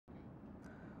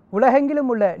உலகெங்கிலும்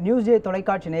உள்ள NewsJ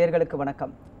தொலைக்காட்சி நேயர்களுக்கு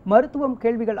வணக்கம். மருத்துவம்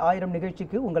கேள்விகள் 1000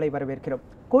 நிகழ்ச்சிக்கு உங்களை வரவேற்கிறோம்.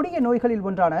 கொடிய நோய்களில்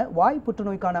ஒன்றான வாய்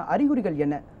புற்றுநோய்க்கான அறிகுறிகள்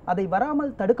என்ன? அதை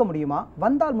வராமல் தடுக்க முடியுமா?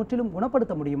 வந்தால் முற்றிலும்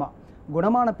குணப்படுத்த முடியுமா?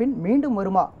 குணமான பின் மீண்டும்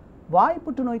வருமா? வாய்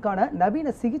புற்றுநோய்க்கான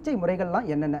நவீன சிகிச்சை முறைகள்லாம்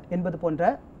என்னென்ன என்பது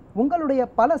போன்ற உங்களுடைய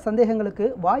பல சந்தேகங்களுக்கு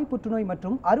வாய் புற்றுநோய்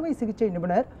மற்றும் அறுவை சிகிச்சை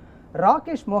நிபுணர்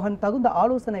ராகேஷ் மோகன் தகுந்த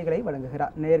ஆலோசனைகளை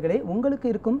வழங்குகிறார். நேயர்களே, உங்களுக்கு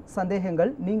இருக்கும்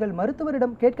சந்தேகங்கள், நீங்கள்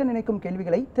மருத்துவரிடம் கேட்க நினைக்கும்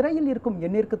கேள்விகளை திரையில் இருக்கும்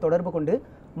எண்ணிற்கு தொடர்பு கொண்டு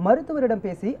மருத்துவரிடம்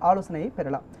பேசி ஆலோசனையை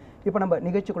பெறலாம். இப்போ நம்ம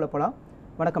நிகழ்ச்சிக்குள்ள போகலாம்.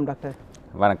 வணக்கம் டாக்டர்.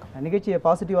 வணக்கம். நிகழ்ச்சியை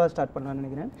பாசிட்டிவாக ஸ்டார்ட் பண்ணலாம்னு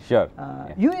நினைக்கிறேன். ஷூர்.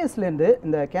 யூஎஸ்லேருந்து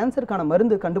இந்த கேன்சருக்கான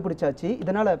மருந்து கண்டுபிடிச்சாச்சு.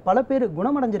 இதனால் பல பேர்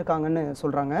குணமடைஞ்சிருக்காங்கன்னு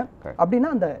சொல்கிறாங்க.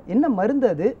 அப்படின்னா அந்த என்ன மருந்து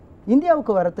அது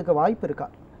இந்தியாவுக்கு வரத்துக்கு வாய்ப்பு இருக்கா?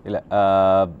 இல்லை,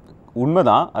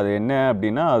 உண்மைதான். அது என்ன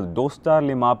அப்படின்னா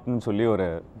டோஸ்டார்லிமாப்னு சொல்லி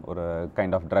ஒரு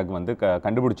கைண்ட் ஆஃப் ட்ரக் வந்து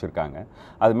கண்டுபிடிச்சிருக்காங்க.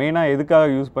 அது மெயினாக எதுக்காக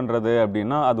யூஸ் பண்ணுறது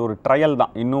அப்படின்னா அது ஒரு ட்ரையல்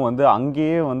தான். இன்னும் வந்து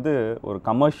அங்கேயே வந்து ஒரு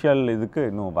கமர்ஷியல் இதுக்கு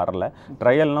இன்னும் வரல.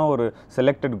 ட்ரையல்னால் ஒரு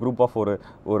செலக்டட் குரூப் ஆஃப்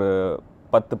ஒரு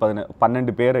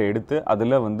 10-12 பேரை எடுத்து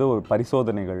அதில் வந்து ஒரு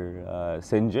பரிசோதனைகள்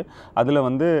செஞ்சு அதில்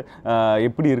வந்து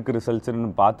எப்படி இருக்குது ரிசல்ட்ஸ்ன்னு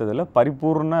பார்த்ததில்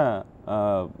பரிபூர்ண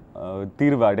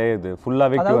தீர்வு அடையுது.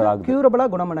 ஃபுல்லாகவே க்யூர்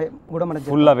ஆகுது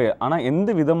ஃபுல்லாகவே. ஆனால்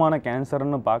எந்த விதமான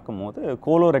கேன்சர்னு பார்க்கும்போது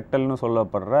கோலோரெக்டல்னு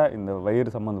சொல்லப்படுற இந்த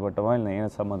வயிறு சம்மந்தப்பட்டவா இல்லை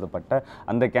ஏன சம்மந்தப்பட்ட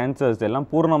அந்த கேன்சர்ஸ் எல்லாம்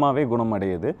பூர்ணமாகவே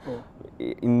குணமடையுது.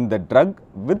 இந்த drug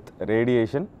with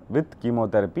radiation with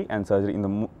chemotherapy and surgery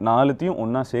இந்த 4த்தையும்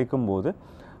ஒன்றா சேர்க்கும்போது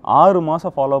 6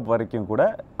 மாதம் ஃபாலோஅப் வரைக்கும் கூட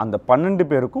அந்த 12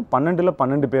 பேருக்கும்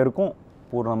 12 பேருக்கும்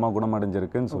பூர்ணமாக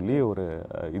குணமடைஞ்சிருக்குன்னு சொல்லி ஒரு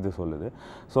இது சொல்லுது.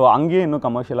 ஸோ அங்கேயே இன்னும்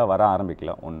கமர்ஷியலாக வர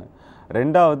ஆரம்பிக்கல. ஒன்று.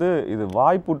 ரெண்டாவது, இது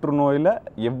வாய் புற்றுநோயில்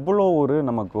எவ்வளோ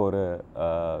நமக்கு ஒரு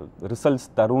ரிசல்ட்ஸ்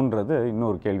தருன்றது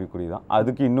இன்னொரு கேள்விக்குறி தான்.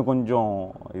 அதுக்கு இன்னும் கொஞ்சம்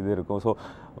இது இருக்கும். ஸோ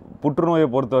புற்றுநோயை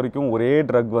பொறுத்த வரைக்கும் ஒரே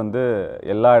ட்ரக் வந்து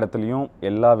எல்லா இடத்துலையும்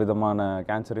எல்லா விதமான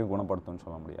கேன்சரையும் குணப்படுத்தும்னு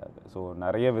சொல்ல முடியாது. ஸோ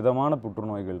நிறைய விதமான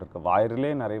புற்றுநோய்கள் இருக்குது.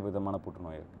 வாயிலே நிறைய விதமான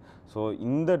புற்றுநோய் இருக்குது. ஸோ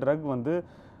இந்த ட்ரக் வந்து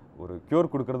ஒரு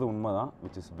க்யூர் கொடுக்கறது உண்மை தான்,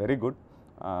 which is very good.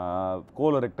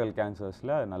 Colorectal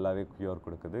கேன்சர்ஸில் நல்லாவே க்யூர்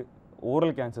கொடுக்குது.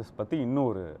 ஓரல் கேன்சர்ஸ் பற்றி இன்னும்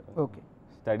ஒரு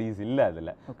ஸ்டடீஸ் இல்லை அதில்.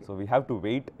 So we have to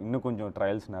wait. இன்னும் கொஞ்சம்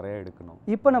ட்ரையல்ஸ் நிறைய எடுக்கணும்.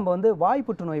 இப்போ நம்ம வந்து வாய்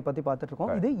புற்றுநோய் பற்றி பார்த்துட்டு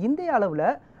இருக்கோம். இது இந்திய அளவில்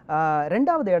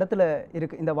 2வது இடத்துல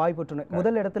இருக்குது இந்த வாய் புற்றுநோய்.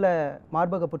 முதல் இடத்துல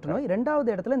மார்பக புற்றுநோய், 2வது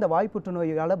இடத்துல இந்த வாய்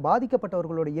புற்றுநோயால்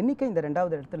பாதிக்கப்பட்டவர்களோட எண்ணிக்கை இந்த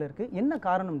 2வது இடத்துல இருக்குது. என்ன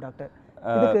காரணம் டாக்டர்?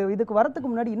 இதுக்கு வரத்துக்கு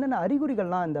முன்னாடி என்னென்ன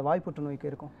அறிகுறிகள்லாம் இந்த வாய் புற்றுநோய்க்கு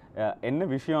இருக்கும்? என்ன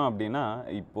விஷயம் அப்படின்னா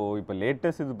இப்போ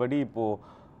லேட்டஸ்ட் இதுபடி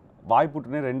வாய்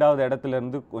புற்றுநோய் 2வது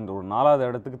இடத்துலேருந்து கொஞ்சம் ஒரு 4வது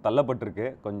இடத்துக்கு தள்ளப்பட்டிருக்கு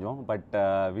கொஞ்சம். பட்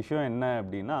விஷயம் என்ன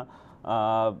அப்படின்னா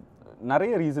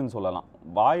நிறைய ரீசன் சொல்லலாம்.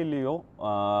 வாயிலையோ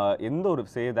எந்த ஒரு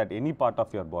say that any part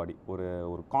of your body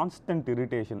ஒரு கான்ஸ்டன்ட்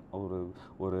இரிட்டேஷன்,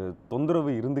 ஒரு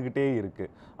தொந்தரவு இருந்துக்கிட்டே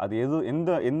இருக்குது. அது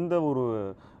எந்த ஒரு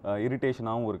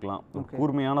இரிட்டேஷனாகவும் இருக்கலாம்.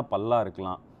 கூர்மையான பல்லாக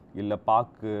இருக்கலாம், இல்லை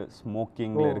பாக்கு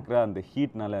ஸ்மோக்கிங்கில் இருக்கிற அந்த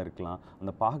ஹீட்னால இருக்கலாம்,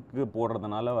 அந்த பாக்கு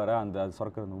போடுறதுனால வர அந்த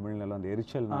சுரக்கிற உமிழ்நிலை அந்த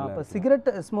எரிச்சல்னால. இப்போ சிகரெட்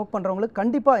ஸ்மோக் பண்ணுறவங்களுக்கு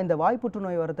கண்டிப்பாக இந்த வாய்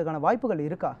புற்றுநோய் வரதுக்கான வாய்ப்புகள்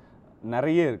இருக்கா?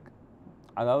 நிறைய இருக்குது.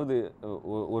 அதாவது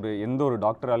எந்த ஒரு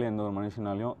டாக்டராலையும் எந்த ஒரு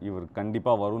மனுஷனாலையும் இவர்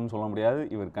கண்டிப்பாக வரும்னு சொல்ல முடியாது,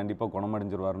 இவர் கண்டிப்பாக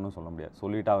குணமடைஞ்சிருவாருன்னு சொல்ல முடியாது.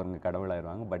 சொல்லிவிட்டு அவருங்க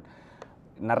கடவுளாயிருவாங்க. பட்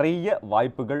நிறைய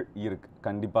வாய்ப்புகள் இருக்குது.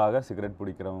 கண்டிப்பாக சிகரெட்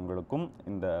பிடிக்கிறவங்களுக்கும்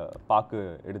இந்த பாக்கு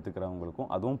எடுத்துக்கிறவங்களுக்கும்,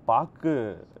 அதுவும் பாக்கு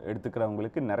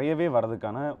எடுத்துக்கிறவங்களுக்கு நிறையவே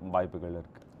வர்றதுக்கான வாய்ப்புகள்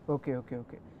இருக்குது.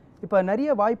 ஓகே. இப்போ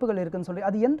நிறைய வாய்ப்புகள் இருக்குன்னு சொல்லி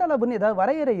அது எந்த அளவுன்னு ஏதாவது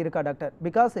வரையறை இருக்கா டாக்டர்?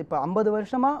 பிகாஸ் இப்போ 50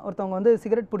 வருஷமாக ஒருத்தவங்க வந்து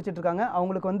சிகரெட் பிடிச்சிட்டு இருக்காங்க,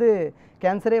 அவங்களுக்கு வந்து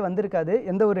கேன்சரே வந்திருக்காது,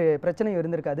 எந்த ஒரு பிரச்சனையும்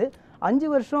இருந்திருக்காது. 5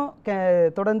 வருஷம்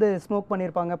தொடர்ந்து ஸ்மோக்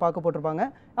பண்ணியிருப்பாங்க, பாக்கு போட்டிருப்பாங்க,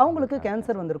 அவங்களுக்கு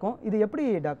கேன்சர் வந்திருக்கும். இது எப்படி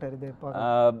டாக்டர்? இது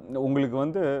உங்களுக்கு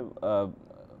வந்து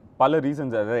பல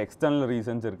ரீசன்ஸ், அதாவது எக்ஸ்டர்னல்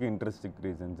ரீசன்ஸ் இருக்குது, இன்ட்ரெஸ்டிக்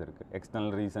ரீசன்ஸ் இருக்குது.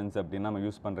 எக்ஸ்டர்னல் ரீசன்ஸ் அப்படின்னா நம்ம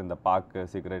யூஸ் பண்ணுற இந்த பாக்கு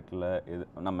சிகரெட்டில்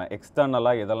நம்ம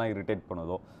எக்ஸ்டர்னலாக எதெல்லாம் இரிட்டேட்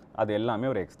பண்ணுதோ அது எல்லாமே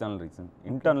ஒரு எக்ஸ்டர்னல் ரீசன்.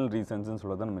 இன்டர்னல் ரீசன்ஸ்னு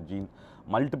சொல்கிறது நம்ம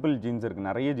மல்டிபிள் ஜீன்ஸ் இருக்குது,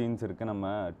 நிறைய ஜீன்ஸ் இருக்குது. நம்ம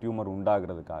டியூமர்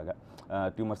உண்டாகிறதுக்காக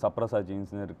டியூமர் சப்ரஸா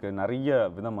ஜீன்ஸ்னு இருக்குது, நிறைய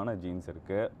விதமான ஜீன்ஸ்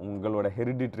இருக்குது. உங்களோட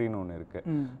ஹெரிடிட்ரின்னு ஒன்று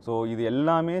இருக்குது. ஸோ இது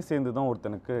எல்லாமே சேர்ந்து தான்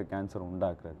ஒருத்தனுக்கு கேன்சர்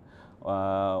உண்டாக்குறது.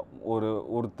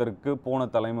 ஒருத்தருக்கு போன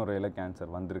தலைமுறையில்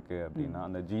கேன்சர் வந்திருக்கு அப்படின்னா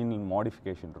அந்த ஜீனல்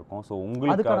மாடிஃபிகேஷன் இருக்கும். ஸோ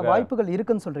உங்களுக்கு வாய்ப்புகள்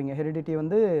இருக்குன்னு சொல்கிறீங்க. ஹெரிடிட்டி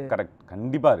வந்து கரெக்ட்,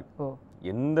 கண்டிப்பாக இருக்குது.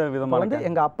 எந்த விதமான வந்து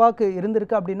எங்கள் அப்பாவுக்கு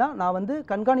இருந்திருக்கு அப்படின்னா நான் வந்து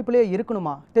கண்காணிப்புலேயே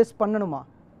இருக்கணுமா, டெஸ்ட் பண்ணணுமா?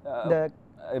 இந்த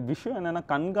விஷயம் என்னென்னா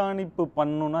கண்காணிப்பு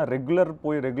பண்ணணுன்னா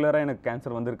ரெகுலராக எனக்கு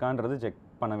கேன்சர் வந்திருக்கான்றது செக்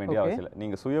பண்ண வேண்டிய அவசியம் இல்லை.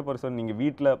 நீங்கள் சுய பரிசோதனை நீங்கள்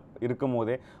வீட்டில் இருக்கும்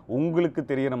போதே உங்களுக்கு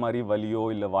தெரிகிற மாதிரி வலியோ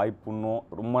இல்லை வாய்ப்புண்ணோ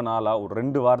ரொம்ப நாளாக ஒரு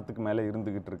 2 வாரத்துக்கு மேலே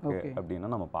இருந்துக்கிட்டு இருக்கு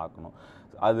அப்படின்னா நம்ம பார்க்கணும்.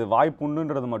 அது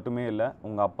வாய்ப்புண்ணுன்றது மட்டுமே இல்லை,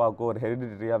 உங்கள் அப்பாவுக்கோ ஒரு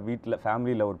ஹெரிடிட்டரியாக வீட்டில்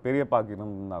ஃபேமிலியில் ஒரு பெரியப்பாக்கு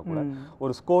இருந்தால் கூட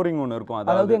ஒரு ஸ்கோரிங் ஒன்று இருக்கும்.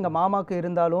 அதாவது எங்கள் மாமாவுக்கு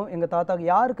இருந்தாலும் எங்கள் தாத்தாக்கு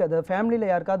யாருக்கு அது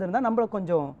ஃபேமிலியில் யாருக்காவது இருந்தால் நம்மள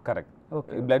கொஞ்சம் கரெக்ட்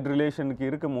பிளட் ரிலேஷனுக்கு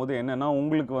இருக்கும் போது என்னென்னா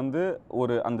உங்களுக்கு வந்து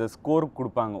ஒரு அந்த ஸ்கோர்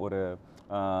கொடுப்பாங்க.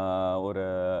 ஒரு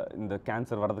இந்த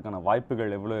கேன்சர் வர்றதுக்கான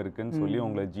வாய்ப்புகள் எவ்வளோ இருக்குன்னு சொல்லி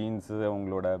உங்களை ஜீன்ஸு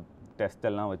உங்களோட டெஸ்ட்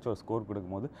எல்லாம் வச்சு ஒரு ஸ்கோர்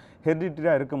கொடுக்கும்போது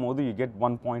ஹெரிடிட்டரியாக இருக்கும் போது you get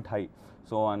 1 point high.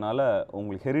 So அதனால்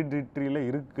உங்களுக்கு ஹெரிடிட்டரியில்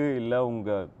இருக்குது இல்லை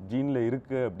உங்கள் ஜீனில்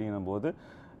இருக்குது அப்படின்னும் போது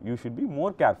you should be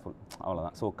more careful,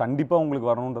 அவ்வளோதான். ஸோ கண்டிப்பாக உங்களுக்கு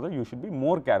வரணுன்றதை you should be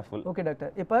more careful. Okay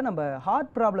doctor, இப்போ நம்ம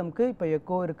ஹார்ட் ப்ராப்ளம்க்கு இப்போ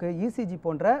எக்கோ இருக்குது, இசிஜி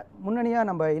போன்ற முன்னணியாக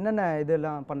நம்ம என்னென்ன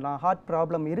இதெல்லாம் பண்ணலாம், ஹார்ட்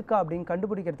ப்ராப்ளம் இருக்கா அப்படின்னு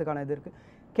கண்டுபிடிக்கிறதுக்கான இது இருக்குது.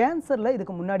 கேன்சரில்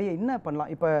இதுக்கு முன்னாடியே என்ன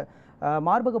பண்ணலாம்? இப்போ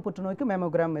மார்பக புற்றுநோய்க்கு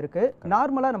மேமோகிராம் இருக்குது.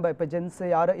 நார்மலாக நம்ம இப்போ ஜென்ஸு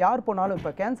யார் போனாலும்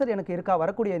இப்போ கேன்சர் எனக்கு இருக்கா,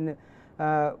 வரக்கூடிய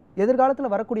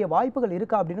எதிர்காலத்தில் வரக்கூடிய வாய்ப்புகள்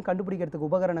இருக்கா அப்படின்னு கண்டுபிடிக்கிறதுக்கு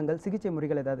உபகரணங்கள், சிகிச்சை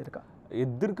முறைகள் ஏதாவது இருக்கா?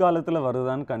 எதிர்காலத்தில்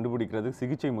வருதான்னு கண்டுபிடிக்கிறதுக்கு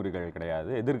சிகிச்சை முறைகள் கிடையாது.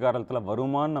 எதிர்காலத்தில்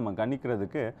வருமானு நம்ம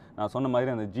கணிக்கிறதுக்கு நான் சொன்ன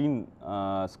மாதிரி அந்த ஜீன்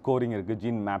ஸ்கோரிங் இருக்குது,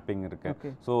 ஜீன் மேப்பிங்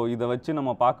இருக்குது. ஸோ இதை வச்சு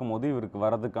நம்ம பார்க்கும்போது இவருக்கு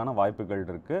வரதுக்கான வாய்ப்புகள்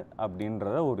இருக்குது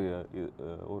அப்படின்றத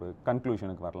ஒரு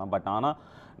கன்க்ளூஷனுக்கு வரலாம். பட் ஆனால்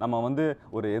நம்ம வந்து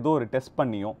ஏதோ ஒரு டெஸ்ட்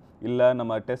பண்ணியோ இல்லை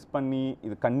நம்ம டெஸ்ட் பண்ணி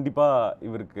இது கண்டிப்பாக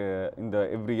இவருக்கு இந்த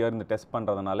எவ்ரி இயர் இந்த டெஸ்ட்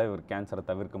பண்ணுறதுனால இவர் கேன்சரை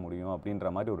தவிர்க்க முடியும்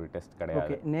அப்படின்ற மாதிரி ஒரு டெஸ்ட்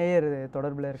கிடையாது. நேயர்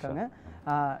தொடர்பில் இருக்காங்க.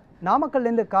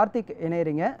 நாமக்கல்லேருந்து கார்த்திக்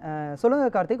இணையறீங்க.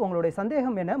 சொல்லுங்கள் கார்த்திக், உங்களுடைய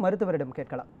சந்தேகம் என்ன, மருத்துவரிடம்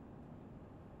கேட்கலாம்.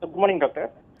 Good morning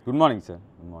doctor. Good morning sir.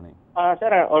 Good morning sir.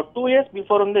 2 years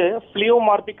before வந்து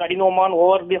ஃபிளியோமார்பிக் அடினோமான்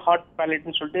ஓவர் தி ஹார்ட்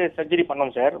பேலட்னு சொல்லிட்டு சர்ஜரி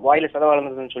பண்ணோம் சார், வாயில சத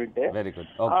வளர்ந்ததுன்னு சொல்லிட்டு. Very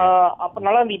good. அப்ப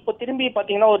நல்லா இப்போ திரும்பி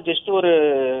பாத்தீங்கன்னா ஒரு ஜஸ்ட் ஒரு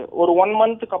 1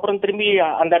 monthக்கு அப்புறம் திரும்பி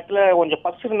அந்த இடத்துல கொஞ்சம்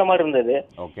பஸ் இருந்த மாதிரி இருந்தது.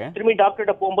 திரும்பி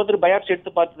டாக்டர்கிட்ட போகும்போது பயாப்சி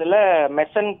எடுத்து பார்த்ததுல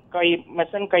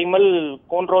மெசன் கைமல்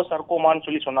கோண்ட்ரோ சர்கோமான்னு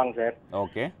சொல்லி சொன்னாங்க சார்.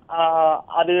 ஓகே.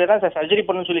 அதுதான் சார் சர்ஜரி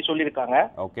பண்ணணும்னு சொல்லியிருக்காங்க.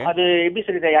 அது எப்படி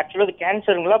சார், இது ஆக்சுவலா அது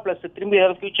கேன்சருங்களா பிளஸ் திரும்பி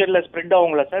ஏதாவது ஃபியூச்சர்ல ஸ்ப்ரெட்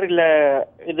ஆகுங்களா சார், இல்ல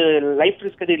இது லைஃப்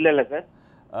ரிஸ்க் அது இல்ல சார்?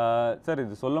 சார்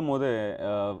இது சொல்லும் போது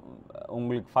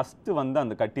உங்களுக்கு ஃபஸ்ட்டு வந்து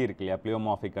அந்த கட்டி இருக்கு இல்லையா,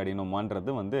 பிளியோமார்பிக்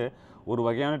அடினோமான்றது வந்து ஒரு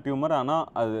வகையான டியூமர். ஆனால்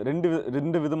அது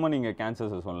ரெண்டு விதமாக நீங்கள்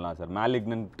கேன்சர்ஸை சொல்லலாம் சார்.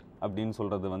 மேலிக்னன்ட் அப்படின்னு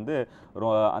சொல்கிறது வந்து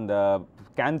அந்த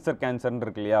கேன்சர்னு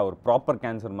இருக்கு இல்லையா, ஒரு ப்ராப்பர்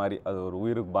கேன்சர் மாதிரி, அது ஒரு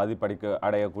உயிருக்கு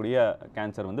அடையக்கூடிய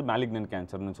கேன்சர் வந்து மேலிக்னன்ட்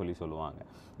கேன்சர்னு சொல்லுவாங்க.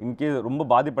 இன்கேஸ் ரொம்ப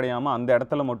பாதிப்படையாமல் அந்த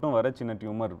இடத்துல மட்டும் வர சின்ன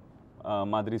டியூமர்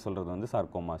மாதிரி சொல்கிறது வந்து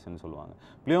சார்கோமாஸ்ன்னு சொல்லுவாங்க.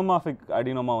 பிளியோமார்பிக்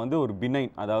அடினோமா வந்து ஒரு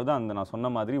பினைன், அதாவது அந்த நான் சொன்ன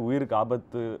மாதிரி உயிருக்கு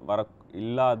ஆபத்து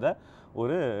இல்லாத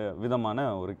ஒரு விதமான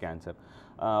ஒரு கேன்சர்.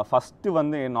 ஃபஸ்ட்டு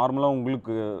வந்து நார்மலாக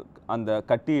உங்களுக்கு அந்த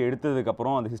கட்டி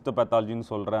எடுத்ததுக்கப்புறம் அந்த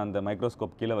ஹிஸ்டோபேத்தாலஜின்னு சொல்கிற அந்த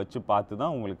மைக்ரோஸ்கோப் கீழே வச்சு பார்த்து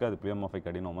தான் உங்களுக்கு அது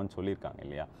பிளியோமார்பிக் அடினோமான்னு சொல்லியிருக்காங்க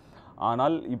இல்லையா.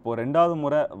 ஆனால் இப்போது 2வது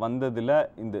முறை வந்ததில்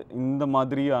இந்த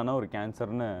மாதிரியான ஒரு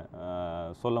கேன்சர்னு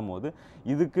சொல்லும் போது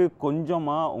இதுக்கு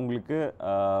கொஞ்சமாக உங்களுக்கு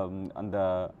அந்த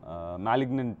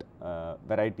மேலிக்னன்ட்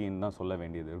வெரைட்டின்னு தான் சொல்ல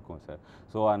வேண்டியது இருக்கும் சார்.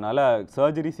 ஸோ அதனால்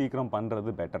சர்ஜரி சீக்கிரம்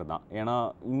பண்ணுறது பெட்டர் தான். ஏன்னா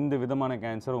இந்த விதமான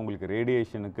கேன்சர் உங்களுக்கு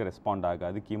ரேடியேஷனுக்கு ரெஸ்பாண்ட்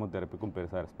ஆகாது, கீமோதெரப்பிக்கும்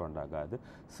பெருசாக ரெஸ்பாண்ட் ஆகாது.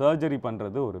 சர்ஜரி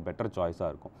பண்ணுறது ஒரு பெட்டர் சாய்ஸாக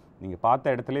இருக்கும். நீங்கள்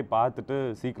பார்த்த இடத்துல பார்த்துட்டு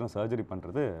சீக்கிரம் சர்ஜரி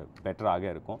பண்ணுறது பெட்டராக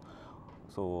இருக்கும்.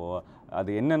 ஸோ அது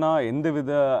என்னென்னா எந்த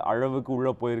வித அளவுக்கு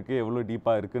உள்ளே போயிருக்கு, எவ்வளோ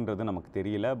டீப்பாக இருக்குன்றது நமக்கு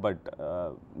தெரியல. பட்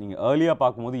நீங்கள் ஏர்லியாக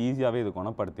பார்க்கும்போது ஈஸியாகவே இது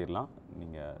குணப்படுத்திடலாம்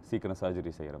நீங்கள் சீக்கிரம்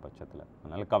சர்ஜரி செய்கிற பட்சத்தில்.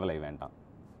 அதனால் கவலை வேண்டாம்.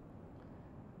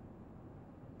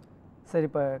 சரி,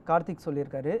 இப்போ கார்த்திக்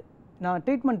சொல்லியிருக்காரு, நான்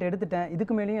ட்ரீட்மெண்ட் எடுத்துட்டேன்,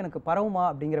 இதுக்கு மேலேயும் எனக்கு பரவுமா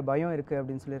அப்படிங்கிற பயம் இருக்குது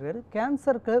அப்படின்னு சொல்லியிருக்காரு.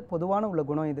 கேன்சருக்கு பொதுவான உள்ள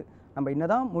குணம் இது. நம்ம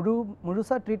என்னதான்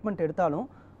முழுசாக ட்ரீட்மெண்ட் எடுத்தாலும்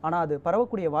ஆனால் அது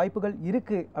பரவக்கூடிய வாய்ப்புகள்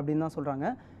இருக்குது அப்படின்னு தான் சொல்கிறாங்க.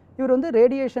 இவர் வந்து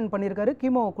ரேடியேஷன் பண்ணியிருக்காரு,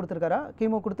 கீமோ கொடுத்துருக்காரா,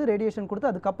 கீமோ கொடுத்து ரேடியேஷன் கொடுத்து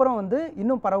அதுக்கப்புறம் வந்து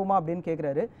இன்னும் பரவுமா அப்படின்னு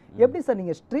கேட்குறாரு. எப்படி சார்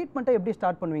நீங்கள் ட்ரீட்மெண்ட்டை எப்படி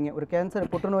ஸ்டார்ட் பண்ணுவீங்க? ஒரு கேன்சர்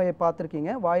புற்றுநோயை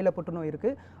பார்த்துருக்கீங்க, வாயில் புற்றுநோய்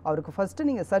இருக்குது, அவருக்கு ஃபஸ்ட்டு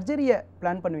நீங்கள் சர்ஜரியை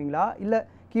பிளான் பண்ணுவீங்களா, இல்லை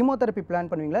கீமோதெரப்பி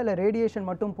பிளான் பண்ணுவீங்களா, இல்லை ரேடியேஷன்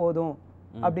மட்டும் போதும்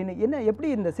அப்படின்னு எப்படி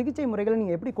இந்த சிகிச்சை முறைகளை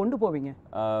நீங்கள் எப்படி கொண்டு போவீங்க?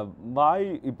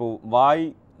 வாய்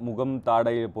முகம்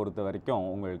தாடையை பொறுத்த வரைக்கும்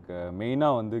உங்களுக்கு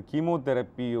மெயினாக வந்து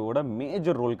கீமோதெரப்பியோட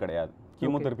மேஜர் ரோல் கிடையாது.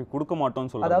 கீமோதெரப்பி கொடுக்க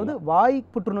மாட்டோம்னு சொல்றாங்க. அதாவது வாய்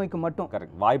புற்றுநோய்க்கு மட்டும்.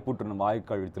 கரெக்ட். வாய் புற்றுநோய், வாய்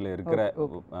கழுத்தில் இருக்கிற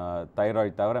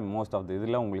தைராய்டு தவிர மோஸ்ட் ஆஃப்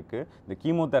இதில் உங்களுக்கு இந்த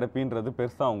கீமோதெரப்பின்றது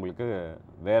பெருசாக உங்களுக்கு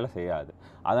வேலை செய்யாது.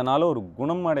 அதனால் ஒரு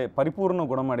பரிபூர்ண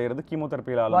குணமடைகிறது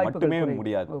கீமோதெரப்பியால் மட்டுமே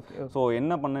முடியாது. ஸோ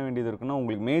என்ன பண்ண வேண்டியது இருக்குன்னா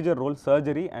உங்களுக்கு major role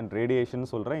surgery and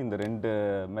radiation சொல்கிற இந்த 2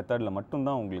 மெத்தடில்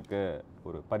மட்டும்தான் உங்களுக்கு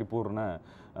ஒரு பரிபூர்ண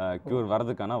க்யூர்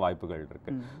வரதுக்கான வாய்ப்புகள்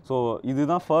இருக்குது. ஸோ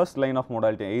இதுதான் first line of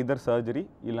modality, either surgery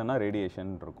இல்லைன்னா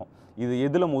ரேடியேஷன் இருக்கும். இது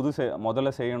எதில்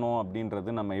முதல்ல செய்யணும்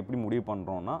அப்படின்றது நம்ம எப்படி முடிவு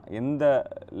பண்ணுறோன்னா எந்த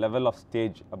லெவல் ஆஃப்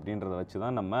ஸ்டேஜ் அப்படின்றத வச்சு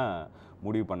தான் நம்ம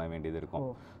முடிவு பண்ண வேண்டியது இருக்கும்.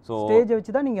 ஸோ ஸ்டேஜை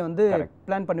வச்சு தான் நீங்கள் வந்து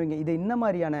பிளான் பண்ணுவீங்க, இது என்ன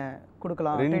மாதிரியான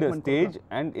கொடுக்கலாம், 2 ஸ்டேஜ்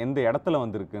அண்ட் எந்த இடத்துல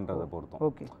வந்துருக்குன்றதை பொறுத்தோம்.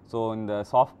 ஓகே. ஸோ இந்த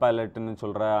சாஃப்ட் பேலட்னு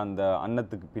சொல்கிற அந்த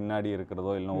அன்னத்துக்கு பின்னாடி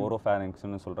இருக்கிறதோ இல்லை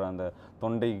ஓரோஃபேரிங்ஸ்னு சொல்கிற அந்த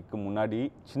தொண்டைக்கு முன்னாடி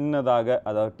சின்னதாக,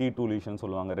 அதாவது T2 லீஷன்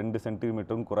சொல்லுவாங்க, 2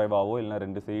 சென்டிமீட்டரும் குறைவாகவோ இல்லை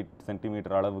 2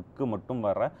 சென்டிமீட்டர் அளவுக்கு மட்டும்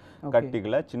வர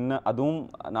கட்டிகளை சின்ன, அதுவும்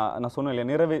நான் சொன்னேன்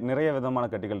இல்லையா, நிறைய விதமான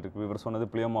கட்டிகள் இருக்குது. இவர் சொன்னது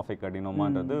பிளியோமாஃபிக்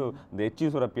அடினோமான்றது இந்த எச்சி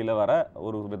சுரப்பியில் வர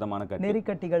ஒரு விதமான கட்டி.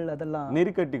 நெறிக்கட்டிகள், அதெல்லாம்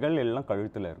நெறிக்கட்டிகள் எல்லாம்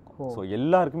கழுத்தில் இருக்கும். ஸோ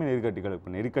எல்லாருக்குமே நெறிக்கட்டிகள்.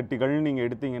 இப்போ நெறிக்கட்டிகள் நீங்கள்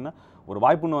எடுத்தீங்கன்னா ஒரு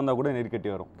வாய்ப்புன்னு வந்தால் கூட நெறிக்கட்டி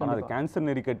வரும். ஆனால் அது கேன்சர்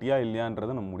நெறிக்கட்டியா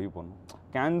இல்லையான்றதை நம்ம முடிவு பண்ணணும்.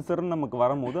 கேன்சர்னு நமக்கு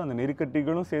வரும்போது அந்த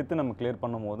நெறிக்கட்டிகளும் சேர்த்து நம்ம கிளியர்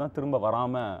பண்ணும் போது தான் திரும்ப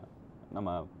வராமல்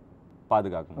நம்ம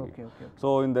பாதுகாக்க முடியும். ஸோ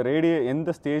இந்த எந்த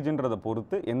ஸ்டேஜ்ன்றதை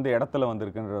பொறுத்து, எந்த இடத்துல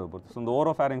வந்திருக்குன்றதை பொறுத்து. ஸோ இந்த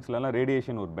ஓரோஃபேரிங்ஸ்லாம்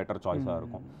ரேடியேஷன் ஒரு பெட்டர் சாய்ஸாக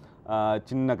இருக்கும்.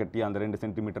 சின்ன கட்டி அந்த 2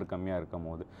 சென்டிமீட்டர் கம்மியாக இருக்கும்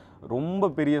போது, ரொம்ப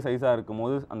பெரிய சைஸாக இருக்கும்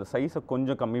போது அந்த சைஸை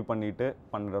கொஞ்சம் கம்மி பண்ணிட்டு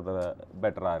பண்ணுறது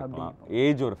பெட்டராக இருக்கலாம்.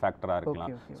 ஏஜ் ஒரு ஃபேக்டராக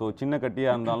இருக்கலாம். ஸோ சின்ன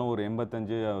கட்டியாக இருந்தாலும் ஒரு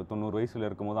 85-90 வயசில்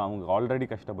இருக்கும்போது அவங்க ஆல்ரெடி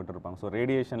கஷ்டப்பட்டு இருப்பாங்க. ஸோ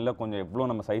ரேடியேஷனில் கொஞ்சம் எவ்வளோ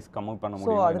நம்ம சைஸ் கம்மி பண்ண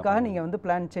முடியும், அதுக்காக நீங்கள் வந்து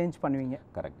பிளான் சேஞ்ச் பண்ணுவீங்க.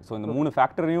 கரெக்ட். ஸோ இந்த 3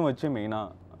 ஃபேக்டரையும் வச்சு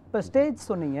மெயினாக. இப்போ ஸ்டேஜ்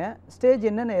சொன்னீங்க, ஸ்டேஜ்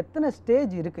என்னென்ன, எத்தனை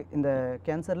ஸ்டேஜ் இருக்குது இந்த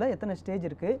கேன்சரில், எத்தனை ஸ்டேஜ்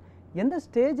இருக்குது, எந்த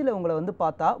ஸ்டேஜில் உங்களை வந்து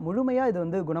பார்த்தா முழுமையாக இது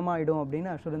வந்து குணமாயிடும் அப்படின்னு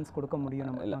அஷூரன்ஸ் கொடுக்க முடியும்?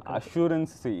 நம்ம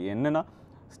அஷூரன்ஸ் என்னன்னா,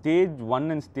 stage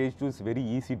 1 and stage 2 is very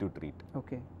easy to treat.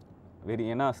 Okay.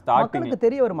 ஏன்னா ஸ்டார்டிங்ல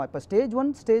தெரிய வருமா? இப்போ ஸ்டேஜ்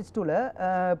 1 ஸ்டேஜ் 2ல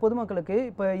பொதுமக்களுக்கு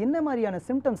இப்போ என்ன மாதிரியான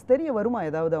சிம்டம்ஸ் தெரிய வருமா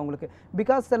ஏதாவது அவங்களுக்கு?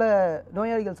 பிகாஸ் சில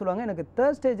நோயாளிகள் சொல்லுவாங்க, எனக்கு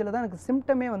 3rd ஸ்டேஜில் தான் எனக்கு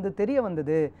சிம்டமே வந்து தெரிய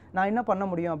வந்தது, நான் என்ன பண்ண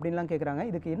முடியும் அப்படின்லாம் கேட்குறாங்க.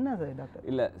 இதுக்கு என்ன டாக்டர்?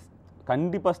 இல்லை,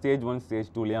 கண்டிப்பாக ஸ்டேஜ் 1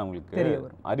 ஸ்டேஜ் 2லேயே அவங்களுக்கு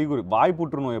அறிகுறி. வாய்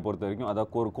புற்றுநோயை பொறுத்த வரைக்கும்,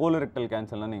 அதாவது ஒரு கோலரெக்டல்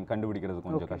கேன்சர்லாம் நீங்கள் கண்டுபிடிக்கிறது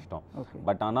கொஞ்சம் கஷ்டம்.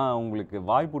 பட் ஆனால் உங்களுக்கு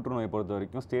வாய் புற்றுநோயை பொறுத்த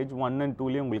வரைக்கும் ஸ்டேஜ் 1 and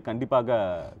 2லேயே உங்களுக்கு கண்டிப்பாக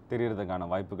தெரியறதுக்கான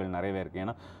வாய்ப்புகள் நிறையவே இருக்குது.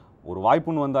 ஏன்னா ஒரு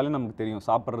வாய்ப்புன்னு வந்தாலே நமக்கு தெரியும்,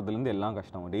 சாப்பிட்றதுலேருந்து எல்லாம்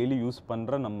கஷ்டம். டெய்லி யூஸ்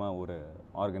பண்ணுற நம்ம ஒரு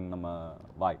ஆர்கன், நம்ம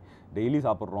வாய், டெய்லி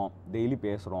சாப்பிட்றோம், டெய்லி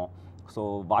பேசுகிறோம். ஸோ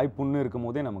வாய்ப்புண்ணு இருக்கும்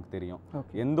போதே நமக்கு தெரியும்.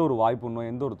 எந்த ஒரு வாய்ப்புண்ணோ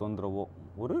எந்த ஒரு தொந்தரவோ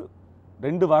ஒரு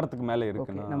 2 வாரத்துக்கு மேலே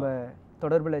இருக்குன்னா. நம்ம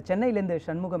தொடர்பில் சென்னையிலேருந்து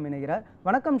சண்முகம் இணைகிறார்.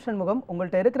 வணக்கம் சண்முகம்,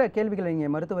 உங்கள்கிட்ட இருக்கிற கேள்விகளை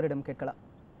நீங்கள் மருத்துவரிடம் கேட்கலாம்.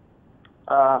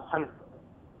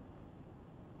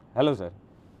 ஹலோ சார்,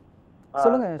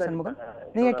 சொல்லுங்க சண்முகம்,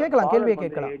 நீங்க கேட்கலாம், கேள்வியை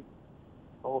கேட்கலாம்.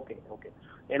 Okay okay.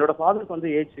 என்னோட ஃபாதருக்கு வந்து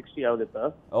ஏஜ் 60 ஆகுது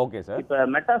சார். Okay sir. இப்போ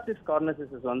மெட்டாசிஸ்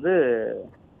கார்னசிஸ் வந்து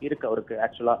இருக்கு அவருக்கு,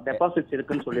 ஆக்சுவலா டெபாசிட்ஸ்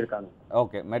இருக்குன்னு சொல்லிருக்காங்க.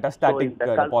 Okay, metastatic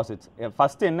deposits.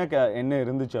 ஃபர்ஸ்ட் என்ன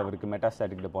இருந்துச்சு அவருக்கு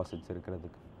மெட்டாஸ்டாட்டிக் டெபாசிட்ஸ்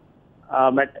இருக்கிறதுக்கு?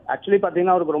 ஆக்சுவலி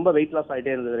பாத்தீங்கன்னா அவருக்கு ரொம்ப வெயிட் லாஸ்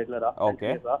ஆயிட்டே இருந்தது ரெகுலரா. Okay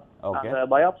okay.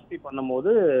 பயாப்சி பண்ணும்போது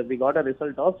we got a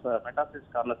result of metastasis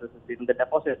carnosis. இந்த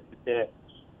டெபாசிட்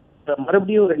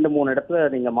மறுபடியும் 2-3 இடத்துல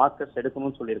நீங்க மார்க்கர்ஸ்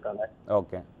எடுக்கணும்னு சொல்லியிருக்காங்க.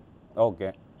 Okay okay.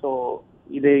 ஸோ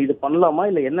இது பண்ணலாமா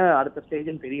இல்லை என்ன அடுத்த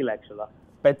ஸ்டேஜ்னு தெரியல ஆக்சுவலா.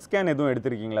 பெட் ஸ்கேன் எதுவும்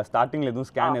எடுத்திருக்கீங்களா? ஸ்டார்டிங்ல எதுவும்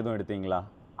ஸ்கேன் எதுவும் எடுத்தீங்களா?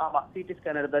 ஆமா, சிடி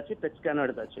ஸ்கேன் எடுத்தாச்சு, பெட் ஸ்கேனும்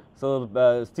எடுத்தாச்சு. ஸோ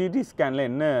சிடி ஸ்கேன்ல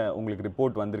என்ன உங்களுக்கு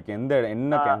ரிப்போர்ட் வந்திருக்கு?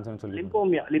 என்ன கேன்சர்னு சொல்லி?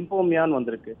 லிம்போமியான்னு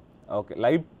வந்திருக்கு. ஓகே.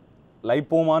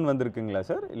 லைப்போமான் வந்திருக்குங்களா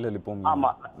சார்? இல்ல லிம்போமியா?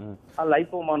 ஆமா,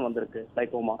 லைப்போமான் வந்திருக்கு.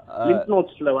 லைப்போமா லிம்ப்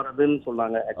நோட்ஸ்ல வரதுன்னு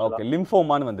சொன்னாங்க. ஓகே,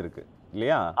 லிம்போமான் வந்திருக்கு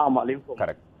இல்லையா? ஆமா, லிம்போமா.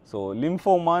 கரெக்ட். ஸோ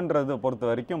லிம்போமான்றதை பொறுத்த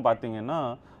வரைக்கும் பார்த்தீங்கன்னா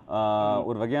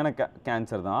ஒரு வகையான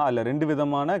கேன்சர் தான். அதில் 2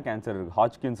 விதமான கேன்சர் இருக்குது.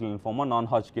 ஹாட்ச்கின்ஸ் லிம்போமா, நான்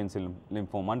ஹாட்ச்கின்ஸ்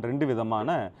லிம்போமான்னு 2 விதமான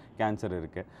கேன்சர்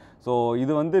இருக்குது. ஸோ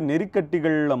இது வந்து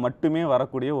நெறிக்கட்டிகளில் மட்டுமே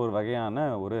வரக்கூடிய ஒரு வகையான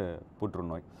ஒரு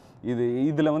புற்றுநோய்.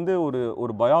 இதில் வந்து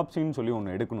ஒரு பயாப்சின்னு சொல்லி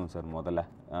ஒன்று எடுக்கணும் சார். முதல்ல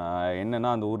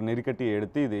என்னென்னா அந்த ஒரு நெறிக்கட்டியை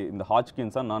எடுத்து இந்த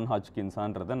ஹாட்ச்கின்ஸா நான்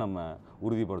ஹாட்ச்கின்ஸான்றதை நம்ம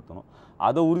உறுதிப்படுத்தணும்.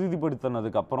 அதை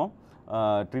உறுதிப்படுத்தினதுக்கப்புறம்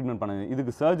ட்ரீட்மெண்ட் பண்ண.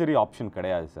 இதுக்கு சர்ஜரி ஆப்ஷன்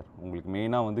கிடையாது சார். உங்களுக்கு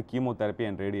மெயினாக வந்து கீமோதெரப்பி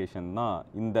அண்ட் ரேடியேஷன் தான்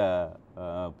இந்த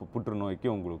புற்றுநோய்க்கு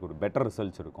உங்களுக்கு ஒரு பெட்டர்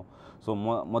ரிசல்ட்ஸ் இருக்கும். ஸோ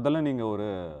முதல்ல நீங்கள் ஒரு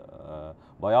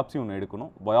பயாப்சி ஒன்று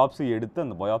எடுக்கணும். பயாப்சி எடுத்து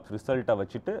அந்த பயாப்சி ரிசல்ட்டை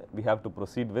வச்சுட்டு we have to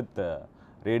proceed with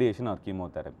radiation or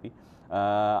chemotherapy.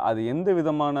 அது எந்த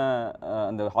விதமான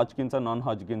அந்த ஹாட்ச்கின்ஸா நான்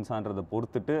ஹாட்ச்கின்ஸான்றதை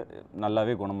பொறுத்துட்டு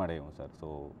நல்லாவே குணமடையும் சார். ஸோ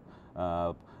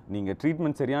நீங்கள்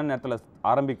ட்ரீட்மெண்ட் சரியான நேரத்தில்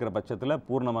ஆரம்பிக்கிற பட்சத்தில்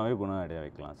பூர்ணமாகவே குணம் அடைய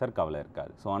வைக்கலாம் சார், கவலை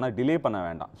இருக்காது. ஸோ ஆனால் டிலே பண்ண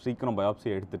வேண்டாம், சீக்கிரம் பயாப்சி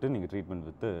எடுத்துகிட்டு நீங்கள் ட்ரீட்மெண்ட்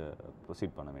வித்து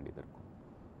ப்ரொசீட் பண்ண வேண்டியது இருக்கும்.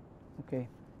 ஓகே,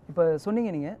 இப்போ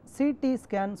சொன்னீங்க நீங்கள் சிடி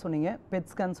ஸ்கேன் சொன்னீங்க,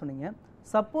 பெட் ஸ்கேன் சொன்னீங்க.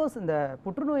 சப்போஸ் இந்த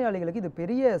புற்றுநோயாளிகளுக்கு இது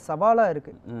பெரிய சவாலாக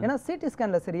இருக்குது, ஏன்னா சிடி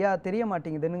ஸ்கேனில் சரியாக தெரிய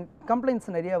மாட்டேங்குதுன்னு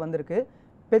கம்ப்ளைண்ட்ஸ் நிறையா வந்திருக்கு.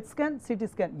 பெட் ஸ்கேன் சிடி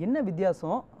ஸ்கேன் என்ன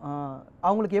வித்தியாசம்,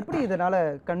 அவங்களுக்கு எப்படி இதனால்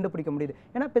கண்டுபிடிக்க முடியுது?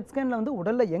 ஏன்னா பெட் ஸ்கேனில் வந்து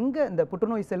உடலில் எங்கே இந்த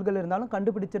புற்றுநோய் செல்கள் இருந்தாலும்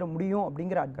கண்டுபிடிச்சிட முடியும்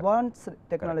அப்படிங்கிற அட்வான்ஸ்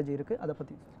டெக்னாலஜி இருக்குது, அதை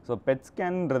பற்றி. ஸோ பெட்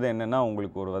ஸ்கேன்ன்றது என்னென்னா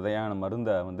உங்களுக்கு ஒரு வகையான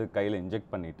மருந்தை வந்து கையில்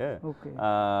இன்ஜெக்ட் பண்ணிவிட்டு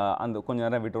அந்த கொஞ்சம்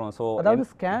நேரம் விட்டுருவோம். ஸோ அதாவது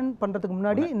ஸ்கேன் பண்ணுறதுக்கு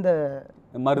முன்னாடி இந்த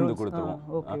மருந்து கொடுத்துருவோம்.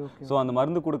 ஸோ அந்த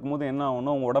மருந்து கொடுக்கும்போது என்ன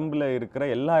ஆகும்னா உங்கள் உடம்புல இருக்கிற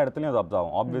எல்லா இடத்துலையும் அது அப்ஸ்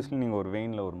ஆகும். ஆப்வியஸ்லி நீங்கள் ஒரு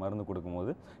வெயினில் ஒரு மருந்து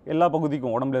கொடுக்கும்போது எல்லா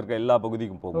பகுதிக்கும் உடம்புல இருக்க எல்லா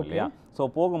பகுதிக்கும் போகும் இல்லையா? ஸோ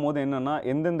போகும்போது என்னென்னா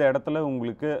எந்தெந்த இடத்துல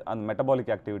உங்களுக்கு அந்த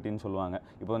மெட்டபாலிக் ஆக்டிவிட்டின்னு சொல்லுவாங்க.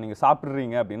 இப்போ நீங்கள்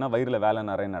சாப்பிட்றீங்க அப்படின்னா வயிறில் வேலை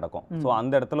நிறைய நடக்கும். ஸோ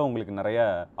அந்த இடத்துல உங்களுக்கு நிறைய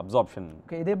அப்சார்ப்ஷன்.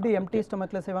 இது எப்படி எம்டி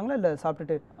ஸ்டொமக்கில் செய்வாங்களா இல்லை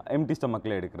சாப்பிட்டுட்டு? எம்டி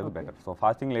ஸ்டொமக்கில் எடுக்கிறது பெட்டர். ஸோ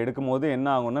ஃபாஸ்டிங்கில் எடுக்கும்போது என்ன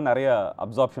ஆகும்னா நிறைய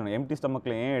அப்சார்ப்ஷன். எம்டி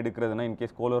ஸ்டொமக்கில் ஏன் எடுக்கிறதுனா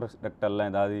இன்கேஸ்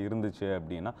கோலோரெக்டல்லாம் ஏதாவது இருந்துச்சு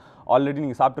அப்படின்னா ஆல்ரெடி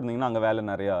நீங்கள் சாப்பிட்டுருந்தீங்கன்னா அங்கே வேலை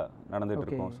நிறையா நடந்துட்டு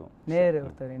இருக்கும். ஸோ நேரு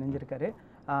ஒருத்தர் இணைஞ்சிருக்காரு.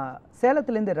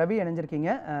 சேலத்துலேருந்து ரவி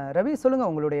இணைஞ்சிருக்கீங்க. ரவி சொல்லுங்கள்,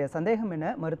 உங்களுடைய சந்தேகம் என்ன,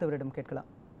 மருத்துவரிடம் கேட்கலாம்.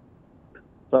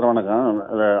 சார் வணக்கம்.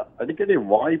 அடிக்கடி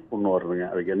வாய் புண்ணு வருதுங்க,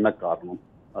 அதுக்கு என்ன காரணம்?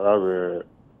 அதாவது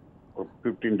ஒரு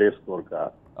 15 டேஸ்க்கு ஒருக்கா.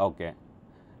 ஓகே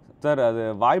சார், அது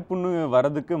வாய்ப்புண்ணு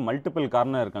வரதுக்கு மல்டிபிள்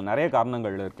காரணம் இருக்கலாம், நிறைய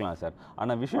காரணங்கள் இருக்கலாம் சார்.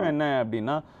 ஆனால் விஷயம் என்ன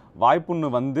அப்படின்னா வாய்ப்புண்ணு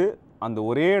வந்து அந்த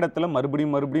ஒரே இடத்துல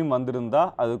மறுபடியும் வந்திருந்தா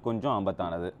அது கொஞ்சம்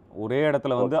ஆபத்தானது. ஒரே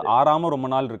இடத்துல வந்து ஆறாமல் ரொம்ப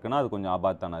நாள் இருக்குன்னா அது கொஞ்சம்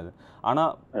ஆபத்தானது.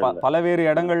 ஆனால் பலவேறு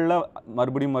இடங்களில்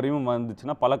மறுபடியும்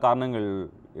வந்துச்சுன்னா பல காரணங்கள்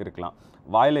இருக்கலாம்.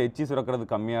 வாயில் எச்சி சுரக்கிறது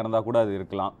கம்மியாக இருந்தால் கூட அது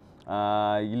இருக்கலாம்.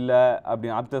 இல்லை அப்படி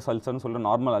ஆப்தஸ் அல்சர்னு சொல்கிற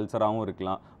நார்மல் அல்சராகவும்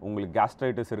இருக்கலாம். உங்களுக்கு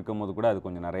கேஸ்ட்ரைட்டிஸ் இருக்கும் போது கூட அது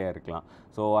கொஞ்சம் நிறையா இருக்கலாம்.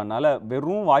 ஸோ அதனால்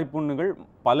வெறும் வாய்ப்புண்ணுகள்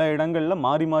பல இடங்களில்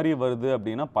மாறி வருது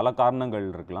அப்படின்னா பல காரணங்கள்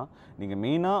இருக்கலாம். நீங்கள்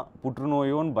மெயினாக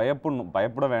புற்றுநோயோன்னு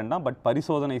பயப்பட வேண்டாம். பட்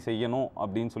பரிசோதனை செய்யணும்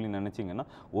அப்படின்னு சொல்லி நினச்சிங்கன்னா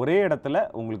ஒரே இடத்துல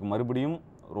உங்களுக்கு மறுபடியும்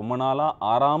ரொம்ப நாளாக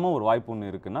ஆறாமல் ஒரு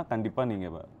வாய்ப்புண்ணு இருக்குன்னா கண்டிப்பாக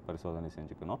நீங்கள் பரிசோதனை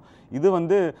செஞ்சுக்கணும். இது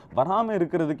வந்து வராமல்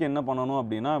இருக்கிறதுக்கு என்ன பண்ணணும்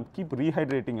அப்படின்னா கீப்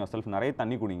ரீஹைட்ரேட்டிங் யுவர் செல்ஃப். நிறைய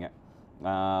தண்ணி குடிங்க.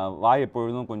 வாய்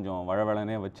எப்பொழுதும் கொஞ்சம்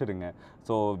வழவழனே வச்சுருங்க.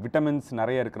 ஸோ விட்டமின்ஸ்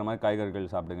நிறைய இருக்கிற மாதிரி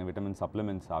காய்கறிகள் சாப்பிடுங்க, விட்டமின்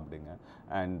சப்ளிமெண்ட்ஸ் சாப்பிடுங்க.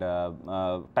 அண்ட்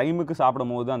டைமுக்கு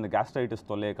சாப்பிடும் போது அந்த கேஸ்ட்ரைட்டிஸ்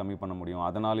தொல்லையை கம்மி பண்ண முடியும்.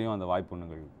 அதனாலேயும் அந்த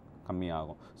வாய்ப்புண்ணுகள்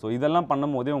கம்மியாகும். ஸோ இதெல்லாம்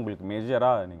பண்ணும் போதே உங்களுக்கு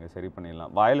மேஜராக நீங்கள் சரி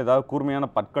பண்ணிடலாம். வாயில் ஏதாவது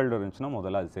கூர்மையான பற்கள் இருந்துச்சுன்னா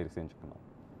முதல்ல அது சரி செஞ்சுக்கணும்.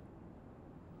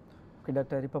 ஓகே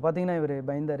டாக்டர், இப்போ பார்த்தீங்கன்னா இவர்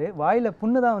பயந்தார், வாயில்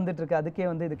புண்ணு தான் வந்துட்டு இருக்கு, அதுக்கே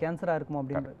வந்து இது கேன்சராக இருக்குமோ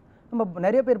அப்படின்றது. நம்ம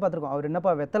நிறைய பேர் பார்த்துருக்கோம், அவர்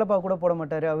என்னப்பா வெத்தலைப்பா கூட போட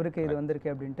மாட்டார், அவருக்கு இது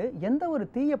வந்திருக்கு அப்படின்ட்டு. எந்த ஒரு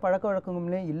தீய பழக்க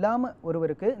வழக்கங்களும் இல்லாமல்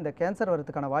ஒருவருக்கு இந்த கேன்சர்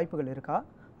வரதுக்கான வாய்ப்புகள் இருக்கா?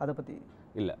 அதை பற்றி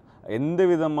இல்லை, எந்த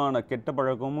விதமான கெட்ட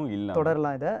பழக்கமும் இல்லை.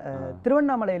 தொடரலாம் இதை.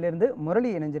 திருவண்ணாமலையிலிருந்து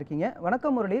முரளி இணைஞ்சிருக்கீங்க.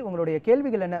 வணக்கம் முரளி, உங்களுடைய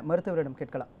கேள்விகள் என்ன, மருத்துவரிடம்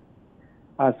கேட்கலாம்.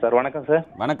 சார் வணக்கம் சார்.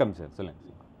 வணக்கம் சார், சொல்லுங்க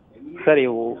சார்.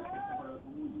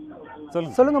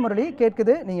 சொல்லுங்க முரளி,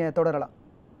 கேட்குது, நீங்க தொடரலாம்.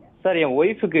 சார் என்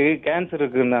ஒய்ஃபுக்கு கேன்சர்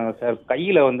இருக்குன்னாங்க சார்,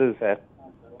 கையில வந்தது சார்.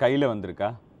 கையில வந்திருக்கா?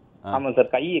 ஆமா சார்,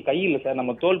 கையில சார்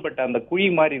நம்ம தோள்பட்ட அந்த குழி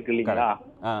மாதிரி இருக்கு இல்லைங்களா,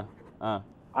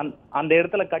 அந்த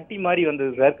இடத்துல கட்டி மாதிரி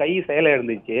வந்தது சார். கை செயல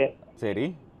இருந்துச்சு. சரி.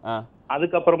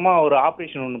 அதுக்கப்புறமா ஒரு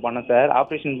ஆப்ரேஷன் ஒன்று பண்ண சார்.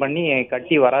 ஆப்ரேஷன் பண்ணி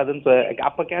கட்டி வராதுன்னு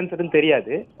அப்ப கேன்சர்னு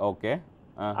தெரியாது. ஓகே.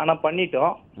 ஆனா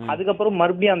பண்ணிட்டோம். அதுக்கப்புறம்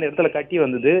மறுபடியும் அந்த இடத்துல கட்டி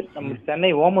வந்தது. நம்ம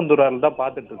சென்னை ஓமந்தூரால தான்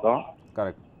பாத்துட்டு இருக்கோம்.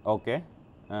 கரெக்ட். ஓகே.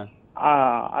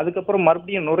 அதுக்கப்புறம்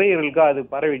மறுபடியும் நுரையீரலுக்கு அது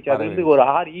பரவிச்சு. அது வந்து ஒரு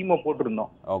 6 ஈமோ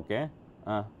போட்டிருந்தோம். ஓகே.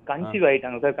 கன்சீவ்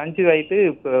ஆயிட்டாங்க சார். கன்சீவ் ஆயிட்டு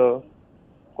இப்போ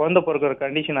குழந்தை பிறக்கிற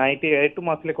கண்டிஷன் ஆயிட்டு 8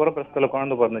 மாசத்துல குறைப்பிரசத்துல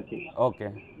குழந்தை பிறந்துச்சு. ஓகே.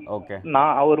 ஓகே.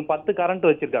 நான் ஒரு 10 கரண்ட்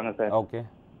வச்சிருக்காங்க சார். ஓகே.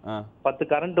 10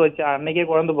 கரண்ட் வச்சு அன்னைக்கே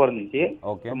குழந்தை பிறந்துச்சு.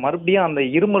 ஓகே. மறுபடியும் அந்த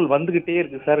இருமல் வந்துகிட்டே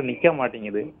இருக்கு சார், நிக்க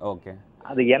மாட்டேங்குது. ஓகே.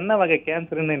 அது என்ன வகை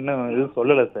கேன்சர்னு இன்னும் எதுவும்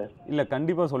சொல்லல சார். இல்ல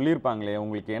கண்டிப்பா சொல்லியிருப்பாங்களே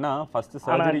உங்களுக்கு. ஏன்னா ஃபர்ஸ்ட்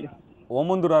சர்ஜரி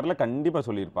ஓமந்தூரார்ல கண்டிப்பா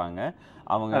சொல்லியிருப்பாங்க.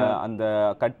 அவங்க அந்த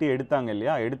கட்டி எடுத்தாங்க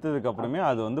இல்லையா, எடுத்ததுக்கு அப்புறமே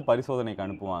அது வந்து பரிசோதனைக்கு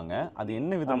அனுப்புவாங்க. அது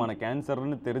என்ன விதமான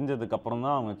கேன்சர்னு தெரிஞ்சதுக்கு அப்புறம்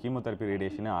தான் அவங்க கீமோதெரப்பி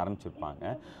ரேடியேஷனே ஆரம்பிச்சிருப்பாங்க.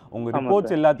 உங்க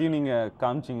ரிப்போர்ட்ஸ் எல்லாத்தையும் நீங்க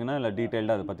காமிச்சிங்கன்னா இல்லை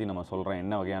டீட்டெயில்டாக அதை பற்றி நம்ம சொல்கிறேன்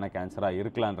என்ன வகையான கேன்சராக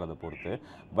இருக்கலான்றதை பொறுத்து.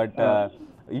 பட்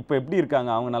இப்போ எப்படி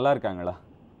இருக்காங்க, அவங்க நல்லா இருக்காங்களா?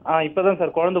 இப்போதான்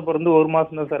சார் குழந்தை பிறந்து 1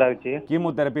 மாசம் தான் சார் ஆச்சு.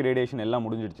 கீமோதெரப்பி ரேடியேஷன் எல்லாம்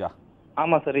முடிஞ்சிடுச்சா?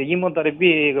 ஆமா சார். கீமோதெரப்பி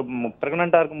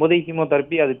பிரெக்னண்டா இருக்கும்போது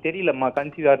கீமோதெரப்பி அது தெரியலம்மா,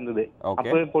 கன்சீவா இருந்தது.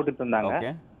 அப்பவே போட்டு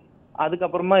தந்தாங்க.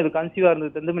 அதுக்கப்புறமா இது கன்சீவா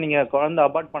இருந்தது நீங்க குழந்தை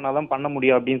அபார்ட் பண்ணாதான் பண்ண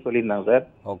முடியும் அப்படின்னு சொல்லியிருந்தாங்க சார்.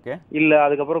 ஓகே. இல்ல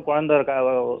அதுக்கப்புறம் குழந்தை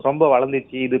ரொம்ப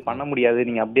வளர்ந்துச்சு, இது பண்ண முடியாது,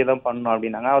 நீங்க அப்படியே தான் பண்ணணும்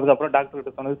அப்படின்னாங்க. அதுக்கப்புறம் டாக்டர்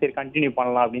கிட்ட சொன்னது சரி கண்டினியூ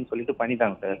பண்ணலாம் அப்படின்னு சொல்லிட்டு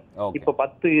பண்ணிட்டாங்க சார். இப்போ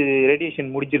 10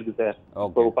 ரேடியேஷன் முடிஞ்சிருக்கு சார்.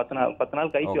 இப்போ 10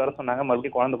 நாள் கழிச்சு வர சொன்னாங்க.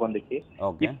 மறுபடியும் குழந்தை வந்துச்சு.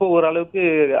 இப்போ ஓரளவுக்கு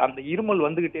அந்த இருமல்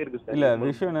வந்துகிட்டே இருக்கு சார். இல்ல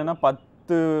விஷயம் என்னன்னா 10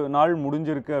 10 நாள்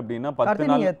முடிஞ்சிருக்கு அப்படின்னா 10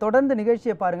 நாள் நீங்க தொடர்ந்து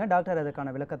நிகழ்ச்சியை பாருங்க, டாக்டர்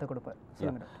அதுக்கான விளக்கத்தை கொடுப்பார்.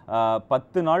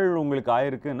 10 நாள் உங்களுக்கு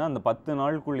ஆயிருக்குன்னா அந்த 10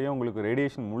 நாளுக்குள்ளேயே உங்களுக்கு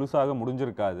ரேடியேஷன் முழுசாக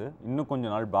முடிஞ்சிருக்காது, இன்னும்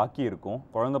கொஞ்சம் நாள் பாக்கி இருக்கும்.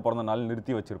 குழந்தை பிறந்த நாள்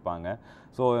நிறுத்தி வச்சிருப்பாங்க.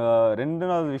 ஸோ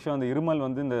ரெண்டாவது விஷயம், அந்த இருமல்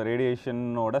வந்து இந்த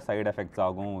ரேடியேஷனோட சைடு எஃபெக்ட்ஸ்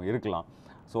ஆகும் இருக்கலாம்.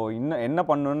 ஸோ இன்னும் என்ன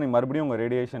பண்ணணும்னு மறுபடியும் உங்கள்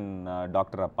ரேடியேஷன்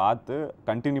டாக்டரை பார்த்து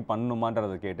கண்டினியூ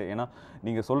பண்ணணுமான்றதை கேட்டு, ஏன்னா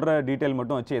நீங்கள் சொல்கிற டீட்டெயில்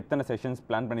மட்டும் வச்சு எத்தனை செஷன்ஸ்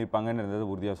பிளான் பண்ணியிருப்பாங்கன்றது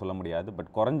உறுதியாக சொல்ல முடியாது. பட்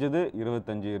குறைஞ்சது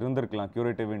 25 இருந்திருக்கலாம்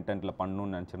க்யூரேட்டிவ் இன்டென்ட்டில்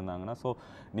பண்ணணும்னு நினச்சிருந்தாங்கன்னா. ஸோ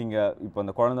நீங்கள் இப்போ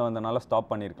அந்த குழந்தை வந்தனால ஸ்டாப்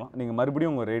பண்ணியிருக்கலாம். நீங்கள்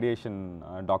மறுபடியும் உங்கள் ரேடியேஷன்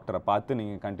டாக்டரை பார்த்து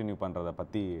நீங்கள் கண்டினியூ பண்ணுறதை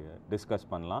பற்றி டிஸ்கஸ்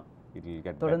பண்ணலாம்.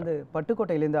 தொடர்ந்து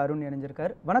பட்டுக்கோட்டையிலேருந்து அருண்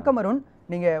இணைஞ்சிருக்கார். வணக்கம் அருண்,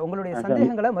 நீங்கள் உங்களுடைய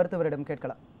சந்தேகங்களை மருத்துவரிடம்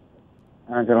கேட்கலாம்.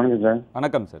 சார் வணக்கம் சார்.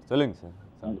 வணக்கம் சார், சொல்லுங்கள் சார்.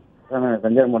 சார் நான்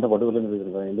தஞ்சாவூர் மாவட்டம் பட்டுக்கோட்டையிலேருந்து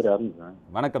இருக்கிறேன். என் பேர் அருண் சார்.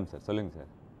 வணக்கம் சார், சொல்லுங்கள் சார்.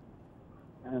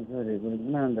 சார் இப்போ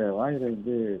என்ன அந்த வாயில்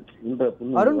வந்து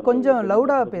அருண் கொஞ்சம்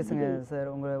லவுடாக பேசுங்க சார்,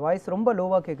 உங்கள் வாய்ஸ் ரொம்ப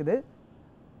லோவாக கேட்குது.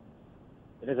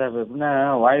 இல்லை சார், இப்போ எப்படின்னா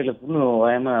வாயில் புண்ணு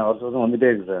வாயமாக வருஷம் வந்துட்டே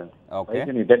இருக்கு சார்.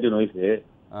 வயசு நீங்கள் 31 வயசு.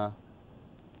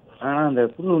 ஆனால் அந்த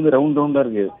புண்ணு வந்து ரவுண்டாக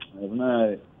இருக்கு. எப்படின்னா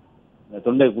இந்த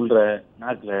தொண்டை குள்ற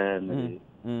நாக்கில் இந்த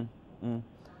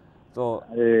ஸோ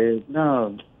அது எப்படின்னா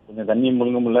கொஞ்சம் தண்ணி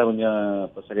முழுங்க முடியல, கொஞ்சம்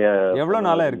இப்போ சரியா. எவ்வளோ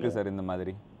நாளாக இருக்குது சார் இந்த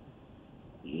மாதிரி?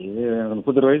 இது எனக்கு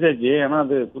 31 வயசாச்சு. ஆனால்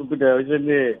அது குறிப்பிட்ட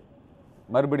வயசுலேருந்து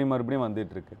மறுபடியும்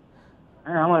வந்துட்டு இருக்கு.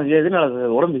 ஆமாம், எதுனால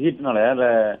சார்? உடம்பு ஹீட்னால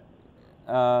இல்லை?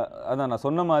 அதான் நான்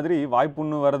சொன்ன மாதிரி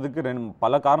வாய்ப்புண்ணு வர்றதுக்கு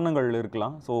பல காரணங்கள்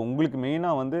இருக்கலாம். ஸோ உங்களுக்கு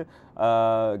மெயினாக வந்து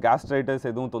கேஸ்ட்ரைட்டிஸ்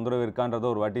எதுவும் தொந்தரவு இருக்கான்றதை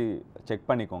ஒரு வாட்டி செக்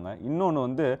பண்ணிக்கோங்க. இன்னொன்று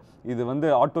வந்து இது வந்து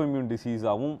ஆட்டோ இம்யூன்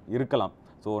டிசீஸாகவும் இருக்கலாம்.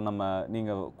 ஸோ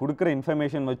நீங்கள் கொடுக்குற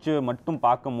இன்ஃபர்மேஷன் வச்சு மட்டும்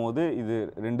பார்க்கும் போது இது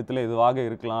ரெண்டுத்தில் எதுவாக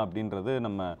இருக்கலாம் அப்படின்றது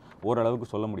நம்ம ஓரளவுக்கு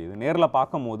சொல்ல முடியுது. நேரில்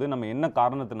பார்க்கும் போது நம்ம என்ன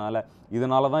காரணத்தினால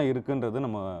இதனால தான் இருக்குன்றது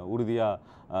நம்ம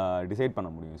உறுதியாக டிசைட் பண்ண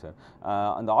முடியும் சார்.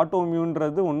 அந்த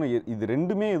ஆட்டோமியூன்றது ஒன்று, இது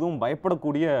ரெண்டுமே எதுவும்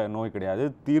பயப்படக்கூடிய நோய் கிடையாது.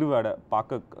 தீர்வு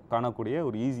காணக்கூடிய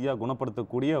ஒரு ஈஸியாக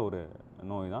குணப்படுத்தக்கூடிய ஒரு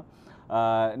நோய் தான்.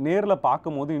 நேரில்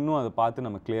பார்க்கும் போது இன்னும் அதை பார்த்து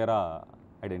நம்ம கிளியராக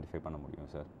ஐடென்டிஃபை பண்ண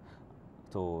முடியும் sir.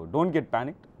 So don't get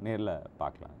panic, நேரில்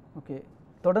பார்க்கலாம். ஓகே,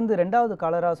 தொடர்ந்து 2வது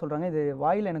காலராக சொல்கிறாங்க, இது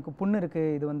வாயில் எனக்கு புண்ணு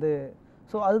இருக்குது, இது வந்து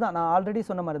ஸோ அதுதான் நான் ஆல்ரெடி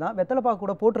சொன்ன மாதிரி தான், வெத்தலைப்பாக்கு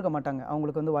கூட போட்டிருக்க மாட்டாங்க,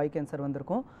 அவங்களுக்கு வந்து வாய் கேன்சர்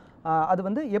வந்திருக்கும். அது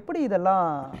வந்து எப்படி இதெல்லாம்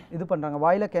இது பண்ணுறாங்க?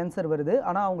 வாயில் கேன்சர் வருது,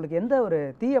 ஆனால் அவங்களுக்கு எந்த ஒரு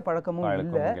தீய பழக்கமும்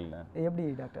இல்லை, எப்படி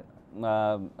டாக்டர்?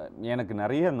 எனக்கு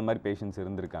நிறைய இந்த மாதிரி பேஷண்ட்ஸ்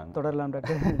இருந்திருக்காங்க. தொடரலாம்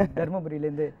டாக்டர்.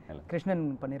 தர்மபுரியிலேருந்து கிருஷ்ணன்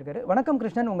பண்ணியிருக்காரு. வணக்கம்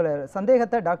கிருஷ்ணன், உங்களை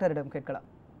சந்தேகத்தை டாக்டரிடம் கேட்கலாம்.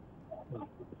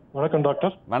 வணக்கம்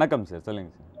டாக்டர். வணக்கம் சார்,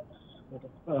 சொல்லுங்க சார்.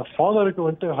 ஃபாதருக்கு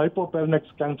வந்து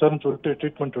ஹைப்போபேரனெக்ஸ் கேன்சர்னு சொல்லிட்டு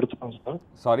ட்ரீட்மெண்ட் எடுத்துப்பாங்க சார்.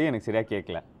 சாரி, எனக்கு சரியா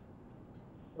கேட்கல.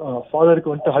 ஃபாதருக்கு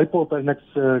வந்து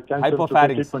ஹைப்போபேரனெக்ஸ் cancer,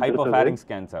 ஹைப்போஃபாரிங்ஸ்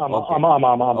cancer.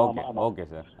 Okay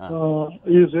sir.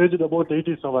 Is aged about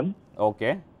 87.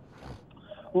 Okay.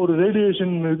 ஒரு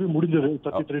ரேடியேஷன் இது முடிஞ்சது,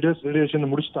 33 டேஸ்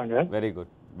ரேடியேஷன் முடிச்சிட்டாங்க.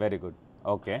 Very good.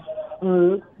 ஓகே.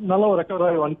 நல்லா ரெக்கவர்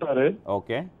ஆகி வந்துட்டாரு.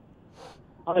 ஓகே.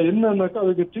 ஆனா என்னன்னாக்கா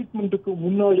அவருக்கு ட்ரீட்மெண்ட்டுக்கு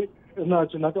முன்னாடி என்ன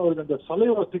ஆச்சுன்னாக்கா அவருக்கு அந்த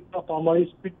சலைவா திக்கா ஃபார்ம் ஆகி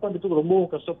ஸ்பிட் பண்றதுக்கு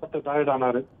ரொம்பவும் கஷ்டப்பட்டு டயர்ட்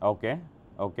ஆனாரு. ஓகே.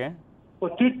 இப்போ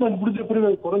ட்ரீட்மெண்ட் முடிஞ்ச பிறகு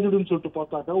குறைஞ்சிடுன்னு சொல்லிட்டு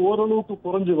பார்த்தாக்கா ஓரளவுக்கு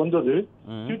குறைஞ்சு வந்தது.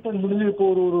 ட்ரீட்மெண்ட் முடிஞ்சு இப்போ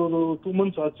ஒரு 2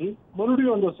 months ஆச்சு.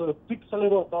 மறுபடியும் அந்த திக்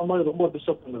சலைவா ஃபார்ம் ஆகி ரொம்ப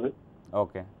டிஸ்டர்ப் பண்ணுது.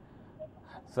 ஓகே.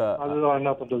 அதுதான்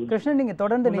என்ன பண்றது? கிருஷ்ணன், நீங்க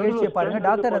தொடர்ந்து நிகழ்ச்சியை பாருங்க,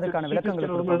 டாக்டர் அதுக்கான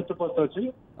விளக்கங்கள் எடுத்து பார்த்தாச்சு.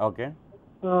 ஓகே.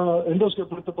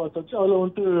 எண்டோஸ்கோப் எடுத்து பார்த்தாச்சு. அதுல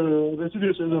வந்து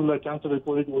ரெசிடியூஸ் எதுவும் இல்லை, கேன்சர்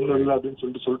இப்போதைக்கு ஒன்றும் இல்லை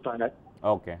அப்படின்னு சொல்லிட்டாங்க.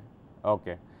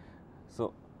 ஓகே. ஸோ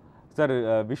சார்,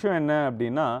 விஷயம் என்ன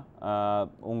அப்படின்னா,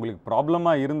 உங்களுக்கு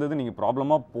ப்ராப்ளமாக இருந்தது, நீங்கள்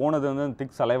ப்ராப்ளமாக போனது வந்து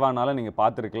திக் சலைவானால நீங்கள்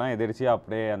பார்த்துருக்கலாம், எதிர்ச்சியாக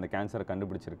அப்படியே அந்த கேன்சரை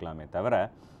கண்டுபிடிச்சிருக்கலாமே தவிர,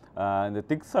 இந்த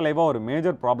திக் சலைவா ஒரு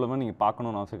மேஜர் ப்ராப்ளமாக நீங்கள்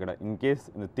பார்க்கணுன்னு அவசியம் கிடையாது. இன்கேஸ்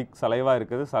இந்த திக் சலைவா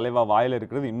இருக்கிறது, சலைவா வாயில்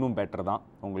இருக்கிறது இன்னும் பெட்டர் தான்.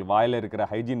 உங்களுக்கு வாயில் இருக்கிற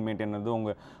ஹைஜீன் மெயின்டைன் வந்து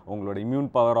உங்களோட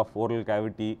immune power of oral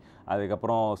cavity,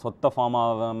 அதுக்கப்புறம் சொத்த ஃபார்ம்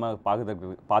ஆகாமல்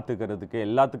பார்த்துக்கிறதுக்கு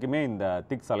எல்லாத்துக்குமே இந்த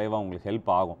திக் சலைவா உங்களுக்கு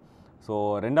ஹெல்ப் ஆகும். ஸோ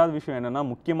ரெண்டாவது விஷயம் என்னென்னா,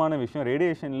 முக்கியமான விஷயம்,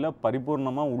 ரேடியேஷனில்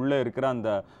பரிபூர்ணமாக உள்ளே இருக்கிற அந்த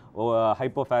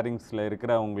ஹைப்போஃபேரிங்ஸில்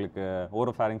இருக்கிற உங்களுக்கு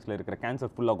ஓரோஃபேரிங்ஸில் இருக்கிற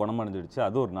கேன்சர் ஃபுல்லாக குணமடைஞ்சிடுச்சு.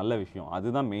 அது ஒரு நல்ல விஷயம்.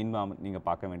 அதுதான் மெயினாக நீங்கள்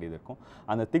பார்க்க வேண்டியது இருக்கும்.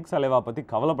 அந்த திக் சலைவா பற்றி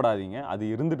கவலைப்படாதீங்க, அது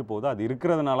இருந்துட்டு போகுது. அது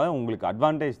இருக்கிறதுனால உங்களுக்கு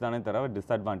அட்வான்டேஜ் தானே தவிர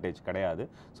டிஸ்அட்வான்டேஜ் கிடையாது.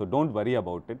 So don't worry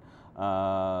about it.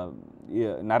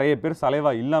 நிறைய பேர்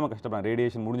சலைவா இல்லாமல் கஷ்டப்படுறாங்க.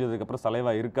 ரேடியேஷன் முடிஞ்சதுக்கப்புறம்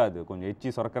சலைவா இருக்காது, கொஞ்சம் எச்சி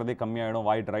சுரக்கிறதே கம்மியாகிடும்,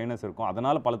 வாய் ட்ரைனஸ் இருக்கும்,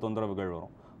 அதனால் பல தொந்தரவுகள்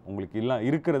வரும். உங்களுக்கு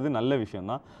இருக்கிறது நல்ல விஷயம்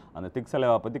தான். அந்த திக்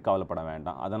சலைவா பற்றி கவலைப்பட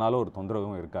வேண்டாம், அதனால ஒரு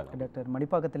தொந்தரவும் இருக்காது. டாக்டர்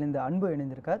மணிப்பாக்கத்திலிருந்து அன்பு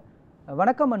இணைந்திருக்கார்.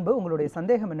 வணக்கம் அன்பு, உங்களுடைய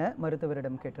சந்தேகம் என்ன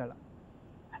மருத்துவரிடம் கேட்கலாம்.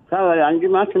 சார், ஒரு 5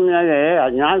 மாதம் முன்னாடி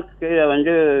நாளுக்கு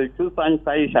வந்து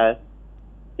 2.5 சார்.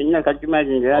 சின்ன கட்டி மாதிரி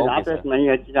இருந்தது ஆப்ரேஷன் பண்ணி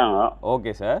வச்சுட்டாங்க.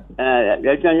 Okay sir.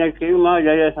 வச்சு கிருமா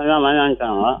ரேடியேஷன்லாம்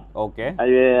வேணான்ட்டாங்க. ஓகே.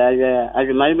 அது அது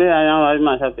அது மறுபடியும் அதெல்லாம்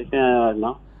வருமா சார்? பிரச்சனை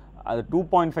வருமா? அது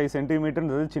 2.5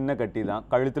 சென்டிமீட்டர்ன்றது சின்ன கட்டி தான்.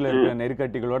 கழுத்தில் இருக்கிற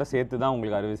நெருக்கட்டிகளோட சேர்த்து தான்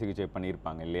உங்களுக்கு அறுவை சிகிச்சை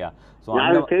பண்ணியிருப்பாங்க இல்லையா? ஸோ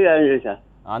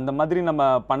அந்த மாதிரி நம்ம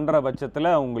பண்ணுற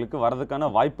பட்சத்தில் உங்களுக்கு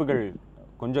வரதுக்கான வாய்ப்புகள்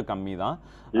கொஞ்சம் கம்மி தான்.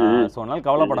 ஸோ அதனால்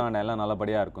கவலைப்பட வேண்டாம், எல்லாம்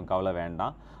நல்லபடியாக இருக்கும், கவலை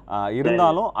வேண்டாம்.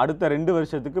 இருந்தாலும் அடுத்த 2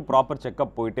 வருஷத்துக்கு ப்ராப்பர்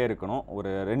செக்அப் போயிட்டே இருக்கணும்.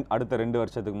 அடுத்த 2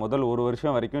 வருஷத்துக்கு முதல் 1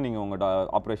 வருஷம் வரைக்கும் நீங்கள் உங்கள்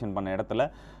ஆப்ரேஷன் பண்ண இடத்துல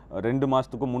 2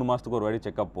 மாதத்துக்கும் 3 மாதத்துக்கு ஒரு வாட்டி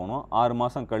செக்அப் போகணும். 6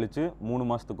 மாதம் கழித்து 3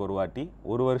 மாதத்துக்கு ஒரு வாட்டி,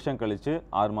 1 வருஷம் கழித்து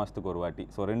 6 மாதத்துக்கு ஒரு வாட்டி.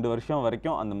 ஸோ 2 வருஷம்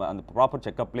வரைக்கும் அந்த ப்ராப்பர்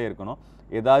செக்அப்லேயே இருக்கணும்.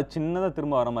 ஏதாவது சின்னதாக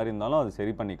திரும்ப வர மாதிரி இருந்தாலும் அது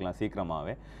சரி பண்ணிக்கலாம்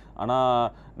சீக்கிரமாகவே. ஆனால்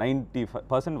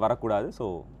 90% வரக்கூடாது. ஸோ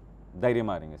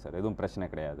தைரியமாக இருங்க சார், எதுவும் பிரச்சனை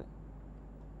கிடையாது.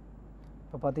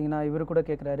 இப்போ பார்த்தீங்கன்னா இவர் கூட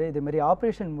கேட்குறாரு, இதுமாரி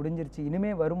ஆப்ரேஷன் முடிஞ்சிருச்சு,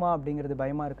 இனிமேல் வருமா அப்படிங்கிறது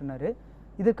பயமாக இருக்குன்னாரு.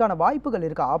 இதுக்கான வாய்ப்புகள்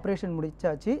இருக்கா? ஆப்ரேஷன்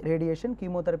முடிச்சாச்சு, ரேடியேஷன்,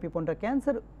 கீமோதெரப்பி போன்ற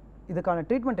கேன்சர் இதுக்கான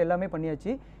ட்ரீட்மெண்ட் எல்லாமே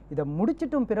பண்ணியாச்சு. இதை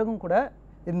முடிச்சிட்டும் பிறகும் கூட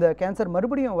இந்த கேன்சர்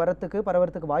மறுபடியும்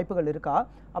பரவறதுக்கு வாய்ப்புகள் இருக்கா?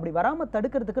 அப்படி வராமல்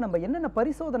தடுக்கிறதுக்கு நம்ம என்னென்ன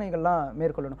பரிசோதனைகள்லாம்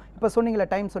மேற்கொள்ளணும்? இப்போ சொன்னீங்களே,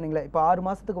 டைம் சொன்னீங்களே, இப்போ 6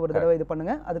 மாதத்துக்கு ஒரு தடவை இது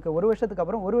பண்ணுங்க, அதுக்கு 1 வருஷத்துக்கு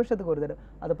அப்புறம் 1 வருஷத்துக்கு ஒரு தடவை,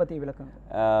 அதை பற்றி விளக்குங்க.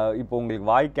 இப்போ உங்களுக்கு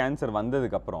வாய் கேன்சர்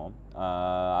வந்ததுக்கப்புறம்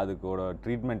அதுக்கு ஒரு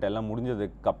ட்ரீட்மெண்ட் எல்லாம்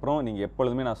முடிஞ்சதுக்கப்புறம் நீங்கள்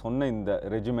எப்பொழுதுமே நான் சொன்ன இந்த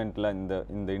ரெஜிமெண்ட்டில்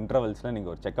இந்த இன்டர்வல்ஸில்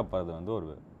நீங்கள் ஒரு செக்அப் பண்ணுறது வந்து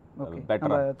ஒரு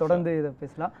பெட்டராக. தொடர்ந்து இதை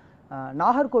பேசலாம்.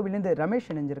 நாகர்கோவிலேருந்து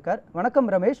ரமேஷ் இணைஞ்சிருக்கார். வணக்கம்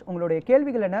ரமேஷ், உங்களுடைய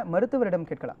கேள்விகள் என்ன மருத்துவரிடம்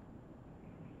கேட்கலாம்.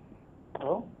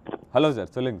 ஹலோ சார்,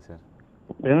 சொல்லுங்க சார்.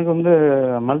 எனக்கு வந்து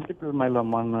மல்டிபிள்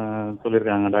மைலோமான்னு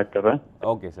சொல்லியிருக்காங்க doctor.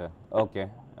 Okay sir. Okay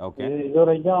okay. இது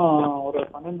வரைக்கும் ஒரு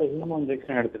 12 ஹீமோ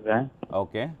இன்ஜெக்ஷன் எடுத்துட்டேன்.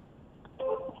 ஓகே.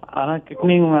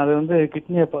 ஆனால் அது வந்து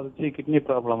கிட்னியை பாதிச்சு கிட்னி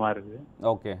ப்ராப்ளமாக இருக்கு.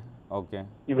 Okay okay.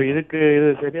 இப்போ இது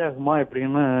சரியாகுமா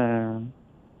எப்படின்னு?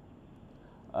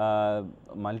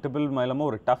 மல்டிபிள் மைலோமா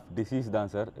ஒரு டஃப் டிசீஸ்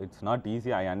தான் sir. It's not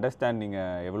easy. I understand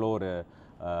நீங்கள் எவ்வளோ ஒரு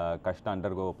கஷ்டம்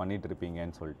அண்டர்கோ பண்ணிட்டு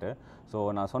இருப்பீங்கன்னு சொல்லிட்டு. ஸோ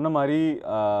நான் சொன்ன மாதிரி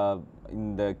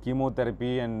இந்த கீமோதெரப்பி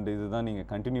அண்ட் இதுதான் நீங்கள்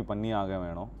கண்டினியூ பண்ணி ஆக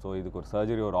வேணும். ஸோ இதுக்கு ஒரு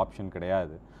சர்ஜரி ஒரு ஆப்ஷன்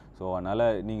கிடையாது. ஸோ அதனால்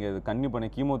நீங்கள் இது கண்டினியூ பண்ணி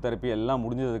கீமோதெரப்பி எல்லாம்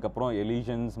முடிஞ்சதுக்கப்புறம்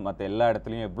எலிஷன்ஸ் மற்ற எல்லா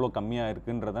இடத்துலையும் எவ்வளோ கம்மியாக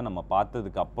இருக்குன்றதை நம்ம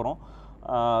பார்த்ததுக்கப்புறம்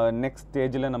நெக்ஸ்ட்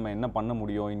ஸ்டேஜில் நம்ம என்ன பண்ண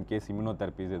முடியும், இன்கேஸ்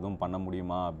இம்யூனோதெரப்பிஸ் எதுவும் பண்ண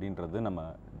முடியுமா அப்படின்றது நம்ம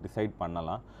டிசைட்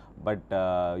பண்ணலாம். பட்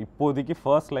இப்போதைக்கு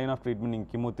ஃபர்ஸ்ட் லைன் ஆஃப் ட்ரீட்மெண்ட்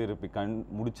நீங்கள் கீமோதெரப்பி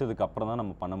முடிச்சதுக்கப்புறம் தான்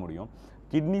நம்ம பண்ண முடியும்.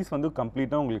 கிட்னிஸ் வந்து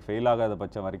கம்ப்ளீட்டாக உங்களுக்கு ஃபெயில் ஆகாத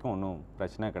பட்சம் வரைக்கும் ஒன்றும்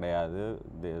பிரச்சனை கிடையாது.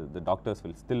 தி doctors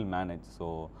will still manage. So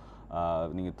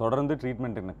நீங்கள் தொடர்ந்து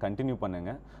ட்ரீட்மெண்ட் கண்டினியூ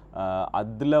பண்ணுங்கள்.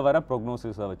 அதில் வர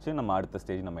ப்ரோக்னோசிஸை வச்சு நம்ம அடுத்த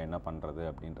ஸ்டேஜ் நம்ம என்ன பண்ணுறது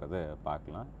அப்படின்றத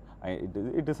பார்க்கலாம்.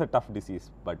 It is a tough disease,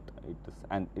 but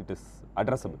it is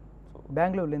addressable.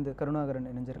 பெங்களூர்லேருந்து கருணாகரன்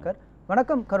இணைஞ்சிருக்கார்.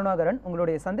 வணக்கம் கருணாகரன்,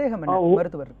 உங்களுடைய சந்தேகம் என்ன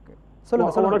மருத்துவருக்கு?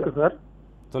 சொல்லுங்க. வணக்கம் சார்.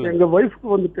 எங்க வைஃப்க்கு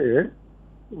வந்துட்டு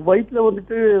வயிற்றுல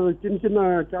வந்துட்டு சின்ன சின்ன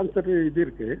கேன்சர் இது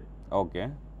இருக்கு. ஓகே.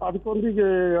 அதுக்கு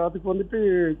வந்துட்டு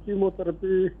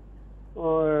கீமோதெரப்பி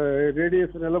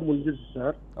ரேடியேஷன் எல்லாம் முடிஞ்சிருச்சு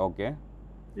சார். ஓகே.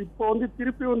 இப்போ வந்து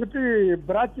திருப்பி வந்துட்டு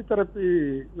பிராச்சி தெரப்பி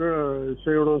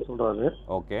செய்யணும்னு சொல்றாரு.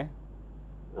 ஓகே.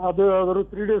 அது ஒரு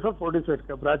 3 days or 4 days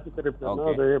இருக்கு பிராச்சி தெரப்பி.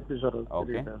 அது எப்படி சார்?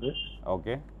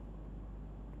 ஓகே.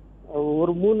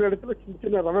 ஒரு 3 இடத்துல சின்ன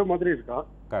சின்ன ரவை மாதிரி இருக்கா.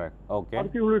 கரெக்ட். ஓகே.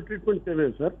 அதுக்கு இவ்வளவு ட்ரீட்மெண்ட்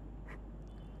தேவையா சார்?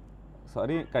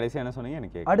 சாரி, கடைசியா என்ன சொன்னீங்க?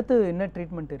 எனக்கு அடுத்து என்ன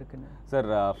ட்ரீட்மெண்ட் இருக்குன்னு சார்?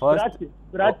 ஃபர்ஸ்ட்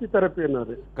பிராக்கி தெரப்பி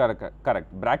என்னது?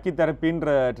 கரெக்ட். பிராக்கி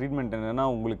தெரப்பின்ற ட்ரீட்மெண்ட் என்னன்னா,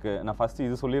 உங்களுக்கு நான் ஃபர்ஸ்ட்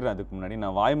இது சொல்லிடுறேன். அதுக்கு முன்னாடி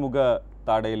நான் வாய்முக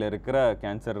தாடையில் இருக்கிற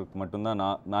கேன்சருக்கு மட்டும்தான்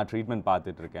நான் ட்ரீட்மெண்ட்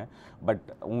பார்த்துட்டு இருக்கேன். பட்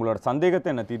உங்களோட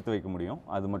சந்தேகத்தை என்ன தீர்த்து வைக்க முடியும்,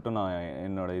 அது மட்டும் நான்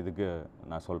என்னோட இதுக்கு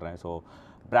நான் சொல்கிறேன். ஸோ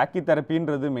பிராக்கி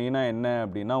தெரப்பின்றது மெயினாக என்ன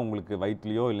அப்படின்னா, உங்களுக்கு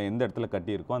வயிற்றுலையோ இல்லை எந்த இடத்துல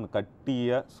கட்டி இருக்கோ அந்த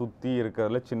கட்டியை சுற்றி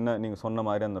இருக்கிறதுல சின்ன நீங்கள் சொன்ன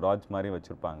மாதிரி அந்த ராட்ஸ் மாதிரி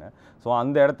வச்சுருப்பாங்க. ஸோ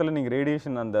அந்த இடத்துல நீங்கள்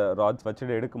ரேடியேஷன் அந்த ராட்ஸ்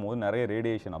வச்சுட்டு எடுக்கும்போது நிறைய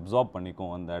ரேடியேஷன் அப்சார்ப்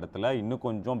பண்ணிக்கும். அந்த இடத்துல இன்னும்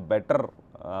கொஞ்சம் பெட்டர்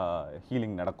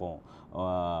ஹீலிங் நடக்கும்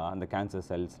அந்த கேன்சர்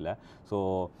செல்ஸில். ஸோ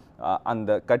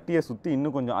அந்த கட்டியை சுற்றி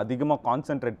இன்னும் கொஞ்சம் அதிகமாக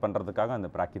கான்சென்ட்ரேட் பண்ணுறதுக்காக அந்த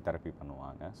பிராக்கி தெரப்பி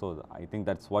பண்ணுவாங்க. So I think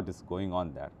that's what is going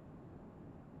on their.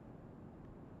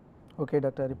 Okay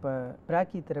doctor, இப்போ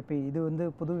பிராக்கி தெரப்பி இது வந்து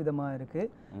புது விதமாக இருக்குது.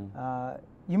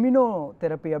 இம்யூனோ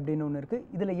தெரப்பி அப்படின்னு ஒன்று இருக்குது.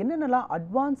 இதில் என்னென்னலாம்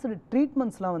அட்வான்ஸ்டு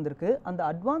ட்ரீட்மெண்ட்ஸ்லாம் வந்திருக்கு. அந்த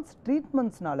அட்வான்ஸ்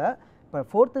ட்ரீட்மெண்ட்ஸ்னால இப்போ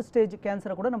 4th ஸ்டேஜ்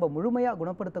கேன்சரை கூட நம்ம முழுமையாக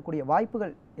குணப்படுத்தக்கூடிய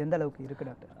வாய்ப்புகள் எந்த அளவுக்கு இருக்குது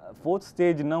டாக்டர்? 4th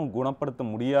ஸ்டேஜ்னா குணப்படுத்த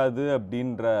முடியாது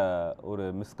அப்படின்ற ஒரு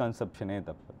மிஸ்கன்செப்ஷனே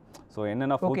தப்பு. ஸோ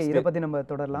என்னென்னா, ஓகே, இதை பற்றி நம்ம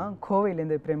தொடரலாம்.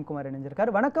 கோவையிலேருந்து பிரேம்குமார்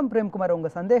இணைஞ்சிருக்கார். வணக்கம் பிரேம்குமார்,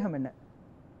 உங்கள் சந்தேகம் என்ன?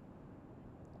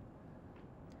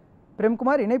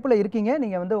 பிரேம்குமார் இணைப்புல இருக்கீங்க,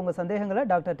 நீங்க வந்து உங்க சந்தேகங்களை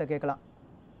டாக்டர்கிட்ட கேட்கலாம்.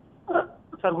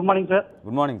 Sir good morning sir.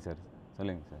 Good morning sir,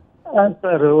 சொல்லுங்க சார்.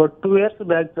 சார் ஒரு 2 years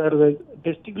back sir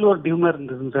testicular tumour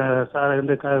இருந்தது சார்.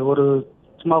 இந்த ஒரு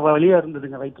சும்மா வலியா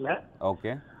இருந்ததுங்க வயிற்றுல.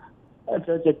 ஓகே.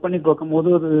 செக் பண்ணி பார்க்கும்போது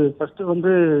அது ஃபர்ஸ்ட்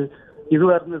வந்து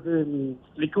இதுவா இருந்தது,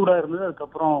 லிக்விடா இருந்தது.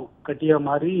 அதுக்கப்புறம் கட்டியா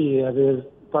மாறி அது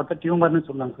பார்த்தா டியூமர்னு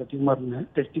சொன்னாங்க சார். டியூமர்னு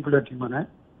டெஸ்டிகுலர் டியூமர்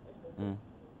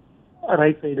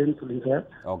ரைட் சைடுன்னு சொல்லி சார்.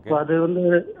 அது வந்து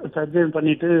சர்ஜரி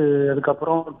பண்ணிட்டு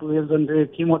அதுக்கப்புறம் 2 years வந்து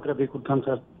கீமோதெரபி கொடுத்தாங்க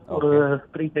சார். ஒரு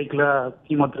 3 சைக்கிளா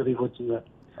கீமோதெரபி போச்சுங்க.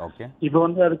 ஓகே. இப்போ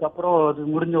வந்து அதுக்கப்புறம் அது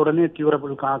முடிஞ்ச உடனே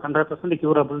கியூரபிள் 100%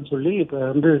 கியூரபிள்னு சொல்லி இப்போ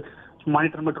வந்து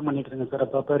மானிட்டர் மட்டும் பண்ணிட்டு இருக்கேன் சார்.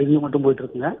 அப்போ ரிவ்யூ மட்டும் போயிட்டு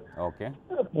இருக்குங்க. ஓகே.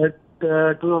 பட்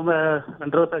 2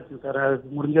 வருஷம் ஆச்சுங்க சார்.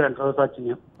 அது முடிஞ்ச 2 வருஷம்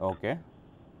ஆச்சுங்க. ஓகே.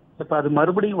 இப்போ அது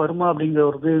மறுபடியும் வருமா அப்படிங்கிற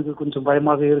ஒரு இது கொஞ்சம்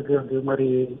பயமாகவே இருக்கு. அது மாதிரி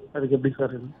அதுக்கு எப்படி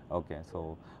சார்? ஓகே. ஸோ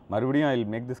மறுபடியும் ஐ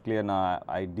மேக் திஸ் கிளியர். நான்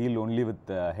ஐ deal only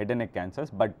with head and neck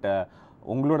cancers. But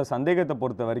உங்களோட சந்தேகத்தை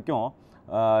பொறுத்த வரைக்கும்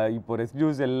இப்போ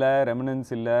ரெசிடியூஸ் இல்லை, ரெமினன்ஸ்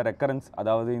இல்லை, ரெக்கரன்ஸ்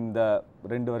அதாவது இந்த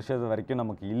 2 வருஷத்து வரைக்கும்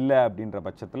நமக்கு இல்லை அப்படின்ற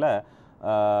பட்சத்தில்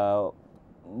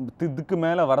இதுக்கு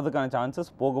மேலே வரதுக்கான சான்சஸ்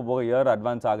போக போக இயர்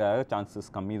அட்வான்ஸ் ஆக சான்சஸ்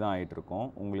கம்மி தான் ஆகிட்டு இருக்கும்.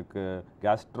 உங்களுக்கு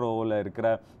கேஸ்ட்ரோவில் இருக்கிற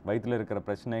வயிற்றில் இருக்கிற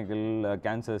பிரச்சனைகள்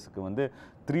கேன்சர்ஸ்க்கு வந்து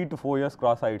 3 to 4 years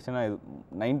கிராஸ் ஆகிடுச்சுன்னா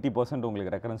 90%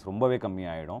 உங்களுக்கு ரெக்கரன்ஸ் ரொம்பவே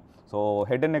கம்மியாகிடும். ஸோ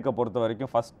ஹெட் அண்ட் நெக்கை பொறுத்த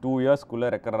வரைக்கும் ஃபஸ்ட் 2 yearsக்குள்ளே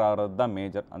ரெக்கர் ஆகிறது தான்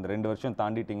மேஜர். அந்த 2 வருஷம்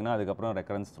தாண்டிட்டிங்கன்னா அதுக்கப்புறம்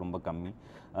ரெக்கரன்ஸ் ரொம்ப கம்மி.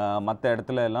 மற்ற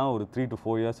இடத்துல எல்லாம் ஒரு 3 to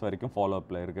 4 years வரைக்கும்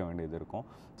ஃபாலோஅப்பில் இருக்க வேண்டியது இருக்கும்.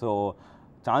 ஸோ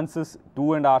சான்சஸ்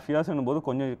 2.5 years போது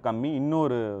கொஞ்சம் கம்மி.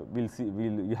 இன்னொரு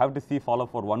you have to follow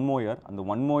for 1 more year. அந்த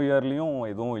 1 more yearலையும்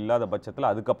எதுவும் இல்லாத பட்சத்தில்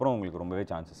அதுக்கப்புறம் உங்களுக்கு ரொம்பவே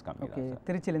சான்சஸ் கம்மி. ஓகே.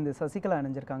 திருச்சியிலேருந்து சசிகலா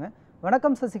இணைஞ்சிருக்காங்க.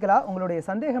 வணக்கம் சசிகலா, உங்களுடைய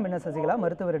சந்தேகம் என்ன சசிகலா?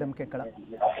 மருத்துவரிடம் கேட்கலாம்.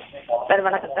 சார்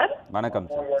வணக்கம் சார். வணக்கம்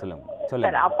சார், சொல்லுங்க.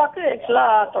 சார் அப்பாக்கு ஆக்சுவலா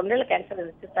தொண்டையில கேன்சர்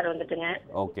இருந்துச்சு சார் வந்துட்டுங்க.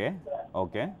 ஓகே.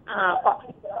 ஓகே.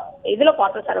 இதுல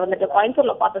பார்த்தேன் சார் வந்துட்டு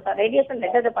கோயம்புத்தூர்ல பார்த்தேன் சார். Radiation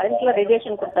 2015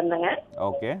 radiation கொடுத்துருந்தேங்க.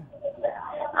 ஓகே.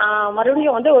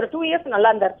 மறுபடியும் வந்து ஒரு 2 years நல்லா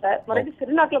இருந்தார் சார். மறுபடியும்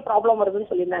சிறுநாட்டுல ப்ராப்ளம் வருதுன்னு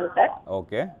சொல்லியிருந்தாங்க சார்.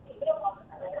 ஓகே.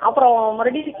 அப்புறம்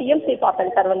மறுபடியும் சிஎம்சி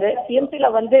பார்த்தேன் சார். வந்து சிஎம்சில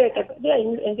வந்து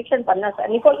இன்ஜெக்ஷன் பண்ணேன்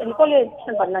சார். நிக்கோலியோ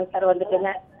இன்ஜெக்ஷன் பண்ணாங்க சார்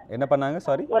வந்துட்டுங்க. என்ன பண்ணாங்க?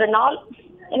 சாரி, ஒரு 4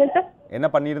 என்ன சார் என்ன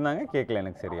பண்ணிருந்தாங்க கேட்கல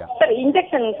எனக்கு சரியா. Sir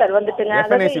injection sir வந்துட்டுங்க.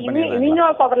 இம்யூனோ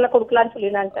பவர்ல கொடுக்கலாம்னு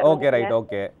சொல்லியிருந்தாங்க sir. Okay. Right.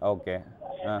 Okay. Okay.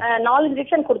 4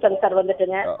 injection கொடுத்தாங்க சார்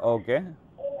வந்துட்டுங்க. ஓகே.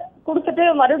 கொடுத்துட்டு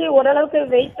மறுபடியும் ஓரளவுக்கு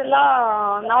வெயிட் எல்லாம்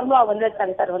நார்மலா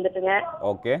வந்துருச்சாங்க சார் வந்துட்டுங்க.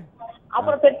 ஓகே.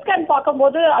 அப்புறம் பெட் ஸ்கேன்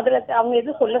பார்க்கும்போது அதுல அவங்க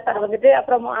எதுவும் சொல்ல சார் வந்துட்டு.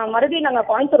 அப்புறம் மறுபடியும் நாங்க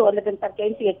கோயம்புத்தூர் வந்துட்டோங்க சார்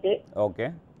கேம்சிஹெச். ஓகே.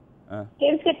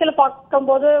 கேம்சிஹெச்ல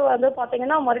பார்க்கும்போது வந்து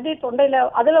பாத்தீங்கன்னா மறுபடியும் தொண்டையில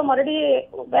அதுல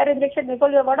மறுபடியும் வேற இன்ஜெக்ஷன்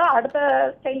நிக்கோலியோட அடுத்த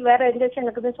ஸ்டைல் வேற இன்ஜெக்ஷன்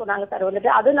இருக்குதுன்னு சொன்னாங்க சார்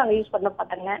வந்துட்டு. அதுவும் நாங்க யூஸ் பண்ண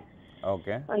பார்த்தாங்க.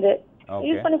 ஓகே. வந்து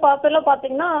யூஸ் பண்ணி பார்த்ததுல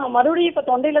பாத்தீங்கன்னா மறுபடியும் இப்ப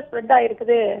தொண்டையில ஸ்ப்ரெட்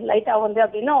ஆயிருக்குது லைட்டா வந்து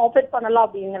அப்படின்னா ஆப்ரேட் பண்ணலாம்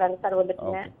அப்படிங்கிறாங்க சார்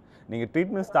வந்துட்டுங்க. நீங்க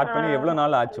ட்ரீட்மென்ட் ஸ்டார்ட் பண்ணி எவ்வளவு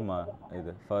நாள் ஆச்சுமா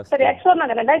இது ஃபர்ஸ்ட்? சரி ஆக்சுவலா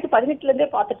நாங்க 2018 இருந்தே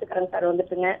பாத்துட்டு இருக்கறோம் சார்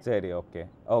வந்துட்டுங்க. சரி. ஓகே.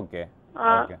 ஓகே.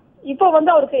 ஓகே. இப்போ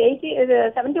வந்து அவருக்கு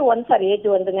 71 சார் ஏஜ்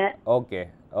வந்துங்க. ஓகே.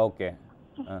 ஓகே.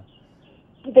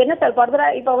 இப்போ என்ன சார் ஃபர்தரா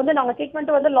இப்போ வந்து நாங்க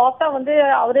ட்ரீட்மெண்ட் வந்து லாஸ்டா வந்து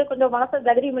அவரே கொஞ்சம் மனசு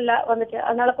தைரியம் இல்ல வந்துட்டு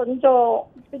அதனால கொஞ்சம்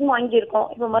பின் வாங்கி இருக்கோம்.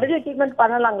 இப்போ மறுபடியும் ட்ரீட்மெண்ட்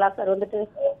பண்ணலாங்களா சார் வந்துட்டு?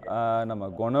 நம்ம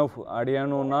குணம்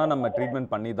அடையணும்னா நம்ம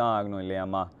ட்ரீட்மெண்ட் பண்ணி தான் ஆகணும்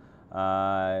இல்லையாம்மா?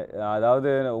 அதாவது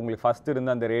உங்களுக்கு ஃபஸ்ட் இருந்த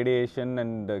அந்த ரேடியேஷன்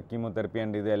அண்ட் கீமோதெரப்பி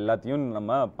அண்ட் இது எல்லாத்தையும்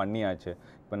நம்ம பண்ணியாச்சு.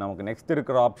 இப்போ நமக்கு நெக்ஸ்ட்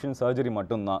இருக்கிற ஆப்ஷன் சர்ஜரி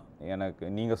மட்டும்தான். எனக்கு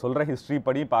நீங்கள் சொல்கிற ஹிஸ்ட்ரி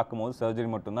படி பார்க்கும்போது சர்ஜரி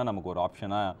மட்டும்தான் நமக்கு ஒரு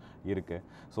ஆப்ஷனாக இருக்குது.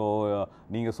 ஸோ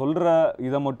நீங்கள் சொல்கிற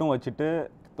இதை மட்டும் வச்சுட்டு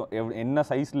என்ன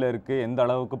சைஸில் இருக்குது, எந்த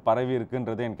அளவுக்கு பரவி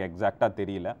இருக்குன்றது எனக்கு எக்ஸாக்டாக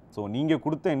தெரியல. ஸோ நீங்கள்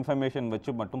கொடுத்த இன்ஃபர்மேஷன்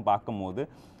வச்சு மட்டும் பார்க்கும்போது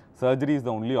surgery is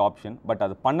the only option. But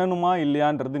அது பண்ணணுமா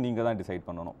இல்லையான்றது நீங்கள் தான் டிசைட்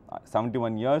பண்ணணும்.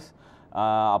 71 years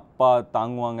அப்பா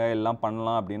தாங்குவாங்க எல்லாம்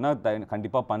பண்ணலாம் அப்படின்னா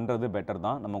கண்டிப்பாக பண்ணுறது பெட்டர்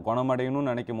தான். நம்ம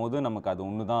குணமடையணும்னு நினைக்கும் போது நமக்கு அது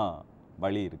ஒன்று தான்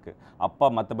வழி இருக்குது. அப்பா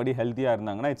மற்றபடி ஹெல்த்தியாக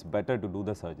இருந்தாங்கன்னா it's better to two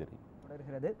the surgery.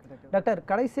 Doctor,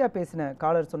 கடைசியாக பேசின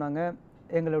காலர் சொன்னாங்க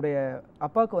எங்களுடைய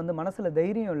அப்பாவுக்கு வந்து மனசில்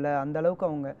தைரியம் இல்லை, அந்த அளவுக்கு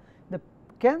அவங்க இந்த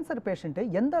கேன்சர் பேஷண்ட்டு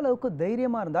எந்த அளவுக்கு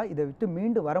தைரியமாக இருந்தால் இதை விட்டு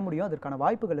மீண்டு வர முடியும், அதற்கான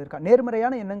வாய்ப்புகள் இருக்கா?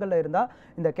 நேர்மறையான எண்ணங்களில் இருந்தால்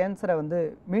இந்த கேன்சரை வந்து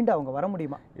மீண்டு அவங்க வர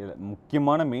முடியுமா?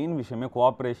 முக்கியமான மெயின் விஷயமே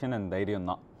கோஆப்ரேஷன் அண்ட்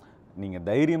தைரியம் தான். நீங்கள்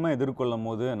தைரியமாக எதிர்கொள்ளும்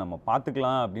போது நம்ம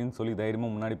பார்த்துக்கலாம் அப்படின்னு சொல்லி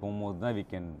தைரியமாக முன்னாடி போகும்போது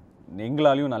தான்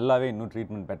எங்களாலையும் நல்லாவே இன்னும்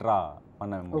ட்ரீட்மெண்ட் பெட்டராக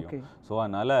பண்ண முடியும். ஸோ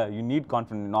அதனால் யூ நீட்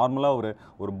கான்ஃபிடன்ஸ். நார்மலாக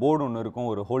ஒரு போர்டு ஒன்று இருக்கும்,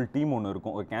 ஒரு ஹோல் டீம் ஒன்று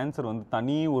இருக்கும். ஒரு கேன்சர் வந்து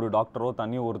தனி ஒரு டாக்டரோ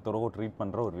தனி ஒருத்தரோ ட்ரீட்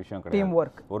பண்ணுற ஒரு விஷயம் கிடையாது.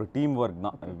 ஒரு டீம் ஒர்க்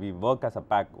தான். We work as a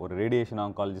back. ஒரு ரேடியேஷன்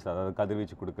ஆங்காலஜிஸ்ட், அதாவது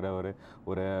கதிர்வீச்சு கொடுக்குற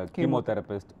ஒரு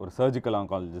கீமோதெரபிஸ்ட், ஒரு surgical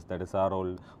oncologist, that is R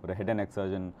role, ஒரு ஹெட் அண்ட் நெக்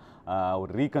சர்ஜன்,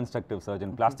 ஒரு reconstructive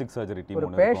surgeon, plastic surgery team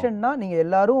ஒன்று இருக்கும். நீங்கள்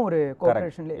எல்லாரும் ஒரு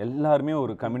கோஆபரேஷன்ல எல்லாருமே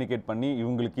ஒரு கம்யூனிகேட் பண்ணி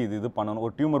இவங்களுக்கு இது பண்ணணும்.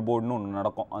 ஒரு டியூமர் போர்டுன்னு ஒன்று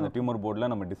நடக்கும். அந்த டியூமர்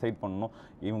போர்டில் நம்ம டிசைட் பண்ணணும்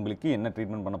இவங்களுக்கு என்ன தான்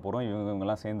ட்ரீட்மெண்ட் பண்ண போகிறோம்,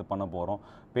 இவங்கெல்லாம் சேர்ந்து பண்ண போகிறோம்.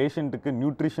 பேஷண்ட்டுக்கு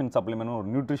நியூட்ரிஷன் சப்ளிமெண்ட் ஒரு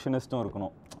நியூட்ரிஷனிஸ்ட்டும்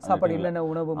இருக்கணும். சாப்பாடு இல்லைன்னா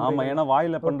உணவு. ஆமாம், ஏன்னா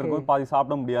வாயில் பண்ணுறதுக்கு பாதி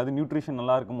சாப்பிட முடியாது. நியூட்ரிஷன்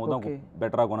நல்லா இருக்கும் போது தான்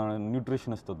பெட்டராக இருக்கணும்.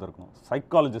 நியூட்ரிஷனிஸ்ட் ஒருத்தர் இருக்கணும்,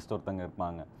 சைக்காலஜிஸ்ட் ஒருத்தங்க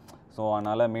இருப்பாங்க. ஸோ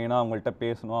அதனால் மெயினாக அவங்கள்ட்ட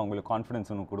பேசணும், அவங்களுக்கு கான்ஃபிடென்ஸ்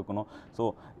ஒன்று கொடுக்கணும். ஸோ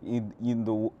இந்த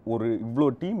ஒரு இவ்வளோ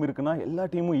டீம் இருக்குன்னா எல்லா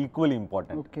டீமும் ஈக்குவலி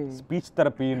இம்பார்ட்டன்ட். ஸ்பீச்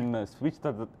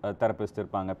தெரபிஸ்ட்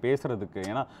இருப்பாங்க பேசுகிறதுக்கு.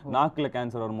 ஏன்னா நாக்கில்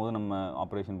கேன்சர் வரும்போது நம்ம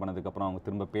ஆப்ரேஷன் பண்ணதுக்கப்புறம் அவங்க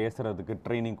திரும்ப பேசுகிறதுக்கு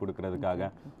ட்ரைனிங்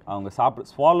கொடுக்கறதுக்காக அவங்க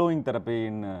ஸ்வாலோயிங்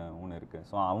தெரப்பின்னு ஒன்று இருக்குது.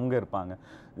 ஸோ அவங்க இருப்பாங்க.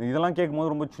 இதெல்லாம்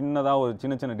கேட்கும்போது ரொம்ப சின்னதாக ஒரு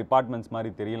சின்ன டிபார்ட்மெண்ட்ஸ்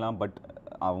மாதிரி தெரியலாம். பட்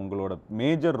அவங்களோட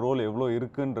மேஜர் ரோல் எவ்வளோ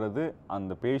இருக்குன்றது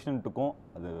அந்த பேஷண்ட்டுக்கும்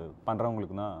அது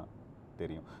பண்ணுறவங்களுக்கு தான்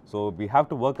தெரியும். So we have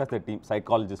to work as the team.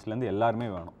 சைக்காலஜிஸ்ட்லேருந்து எல்லாருமே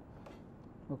வேணும்.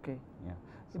 ஓகே,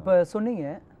 இப்போ சொன்னீங்க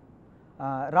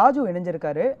ராஜு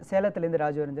இணைஞ்சிருக்காரு, சேலத்துலேருந்து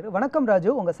ராஜு இணைஞ்சிருக்கு. வணக்கம் ராஜு,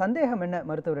 உங்கள் சந்தேகம் என்ன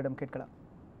மருத்துவரிடம் கேட்கலாம்.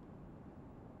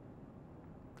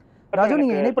 ராஜு,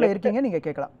 நீங்கள் இணைப்பில் இருக்கீங்க, நீங்கள்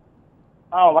கேட்கலாம்.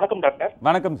 வணக்கம் டாக்டர்.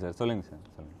 வணக்கம் சார், சொல்லுங்கள் சார்.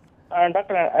 சொல்லுங்கள்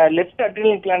டாக்டர். லெஃப்ட்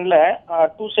அட்ரினல் கிளாண்ட்ல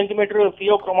 2 சென்டிமீட்டர்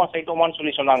ஃபியோக்ரோமாசைட்டோமான்னு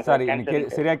சொல்லி சொன்னாங்க சார்.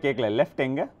 எனக்கு சரியா கேட்கல. லெஃப்ட்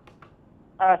எங்க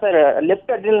சார்?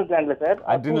 Left adrenal கிளாண்ட்ல sir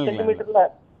 2 சென்டிமீட்டர்ல.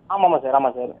 ஆமாமா சார், ஆமா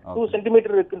சார். 2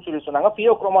 சென்டிமீட்டர் இருக்குன்னு சொல்லி சொன்னாங்க.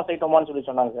 ஃபியோக்ரோமாசைட்டோமான்னு சொல்லி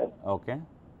சொன்னாங்க சார். ஓகே.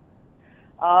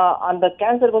 அந்த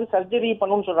கேன்சருக்கு வந்து சர்ஜரி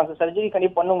பண்ணணும்னு சொல்றாங்க சார். சர்ஜரி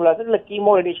கண்டிப்பா பண்ணுங்களா சார், இல்ல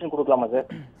கீமோ ரேடியேஷன் கொடுக்கலாமா சார்?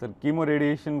 சார், கீமோ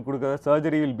ரேடியேஷன் கொடுக்கற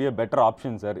surgery will be a better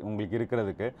option sir உங்களுக்கு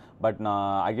இருக்கிறதுக்கு. பட் நான்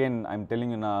again I am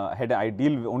telling you, நான் ஐ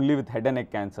deal only with head and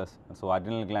neck cancers. So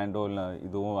adrenal கிளாண்டோ இல்லை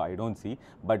இதுவும் I don't see.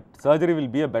 But surgery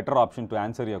will be a better option to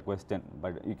answer your question.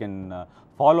 But you can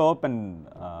follow up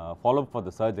for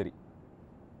the surgery.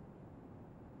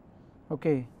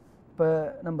 Okay, இப்போ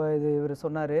நம்ம இது இவர்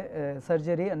சொன்னார்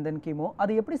surgery and then chemo.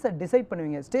 அது எப்படி sir decide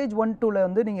பண்ணுவீங்க? ஸ்டேஜ் 1, 2ல்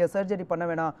வந்து நீங்கள் சர்ஜரி பண்ண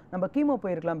வேணாம், நம்ம கீமோ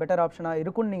போயிருக்கலாம், பெட்டர் ஆப்ஷனாக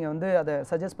இருக்குன்னு நீங்கள் வந்து அதை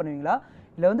சஜஸ்ட் பண்ணுவீங்களா?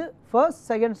 இல்லை வந்து ஃபர்ஸ்ட்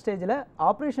செகண்ட் ஸ்டேஜில்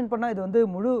ஆப்ரேஷன் பண்ணால் இது வந்து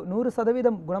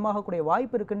 100% குணமாகக்கூடிய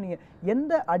வாய்ப்பு இருக்குன்னு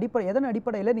நீங்கள் எதன்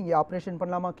அடிப்படையில் நீங்கள் ஆப்ரேஷன்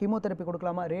பண்ணலாமா, கீமோதெரப்பி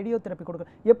கொடுக்கலாமா, ரேடியோ தெரப்பி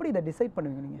கொடுக்கலாம், எப்படி இதை டிசைட்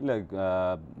பண்ணுவீங்க நீங்கள்? இல்லை,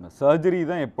 சர்ஜரி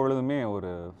தான் எப்பொழுதுமே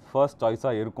ஒரு ஃபர்ஸ்ட்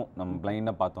சாய்ஸாக இருக்கும் நம்ம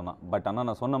பிளைண்டாக பார்த்தோன்னா. பட் ஆனால்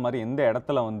நான் சொன்ன மாதிரி எந்த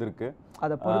இடத்துல வந்திருக்கு,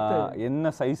 அதை பொறுத்து என்ன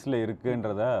சைஸில்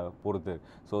இருக்குன்றத பொறுத்து.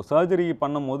 ஸோ சர்ஜரி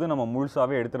பண்ணும்போது நம்ம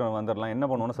முழுசாகவே எடுத்துகிட்டு வந்துடலாம். என்ன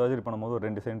பண்ணுவோம்னா சர்ஜரி பண்ணும்போது ஒரு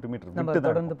 2 சென்டிமீட்டர் நம்ம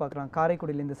தொடர்ந்து பார்க்கலாம்.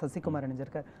 காரைக்குடியிலேருந்து சசிகுமார்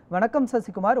இணைஞ்சிருக்கார். வணக்கம்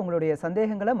சசிகுமார், உங்களுடைய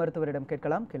சந்தேகங்களை மருத்துவரிடம்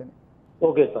கேட்கலாம், கேளுங்க.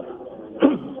 Okay sir.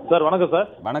 சார் வணக்கம் சார்.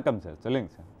 வணக்கம் சார்,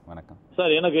 சொல்லுங்க சார். வணக்கம்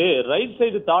சார். எனக்கு ரைட்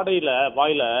சைடு தாடையில்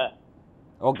வாயில்.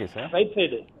 Okay sir. Right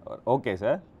side. Okay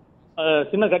sir.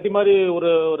 சின்ன கட்டி மாதிரி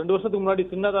ஒரு 2 வருஷத்துக்கு முன்னாடி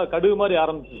சின்னதாக கடுகு மாதிரி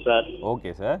ஆரம்பிச்சு சார்.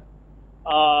 Okay sir.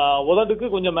 உதட்டுக்கு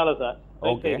கொஞ்சம் மேலே சார்.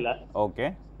 Okay okay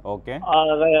okay.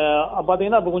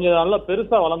 பாத்தீங்கன்னா அப்ப கொஞ்சம் நல்லா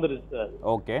பெருசா வளர்ந்துருச்சு சார்.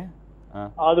 ஓகே.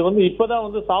 அது வந்து இப்பதான்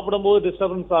வந்து சாப்பிடும்போது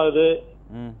டிஸ்டர்பன்ஸ் ஆகுது,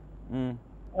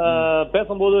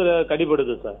 பேசும்போது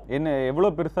கடிபடுது சார். என்ன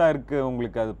எவ்வளவு பெருசா இருக்கு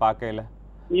உங்களுக்கு அது பார்க்கல?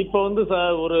 இப்ப வந்து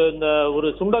சார்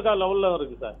ஒரு சுண்டக்காய் லெவல்ல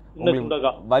இருக்கு சார். இந்த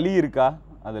சுண்டக்காய். வலி இருக்கா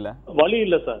அதுல? வலி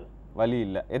இல்ல சார். வலி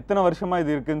இல்ல. எத்தனை வருஷமா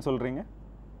இது இருக்குன்னு சொல்றீங்க?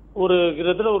 ஒரு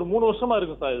கிட்டத்தட்ட ஒரு 3 வருஷமா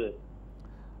இருக்கு சார் இது.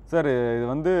 சார், இது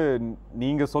வந்து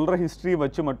நீங்கள் சொல்கிற ஹிஸ்ட்ரி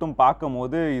வச்சு மட்டும்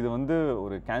பார்க்கும்போது இது வந்து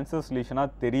ஒரு கேன்சர்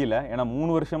லீஷனாக தெரியல. ஏன்னா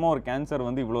 3 வருஷமாக ஒரு கேன்சர்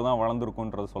வந்து இவ்வளோ தான்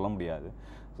வளர்ந்துருக்குன்றது சொல்ல முடியாது.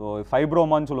 ஸோ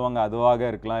ஃபைப்ரோமான்னு சொல்லுவாங்க, அதுவாக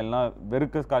இருக்கலாம், இல்லைனா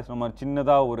வெறுக்க காய்ச்சல் மாதிரி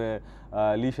சின்னதாக ஒரு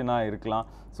லீஷனாக இருக்கலாம்.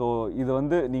 ஸோ இது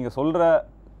வந்து நீங்கள் சொல்கிற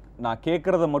நான்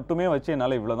கேட்குறத மட்டுமே வச்சு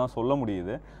என்னால் இவ்வளோ தான் சொல்ல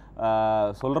முடியுது.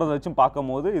 சொல்கிறத வச்சும்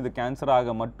பார்க்கும்போது இது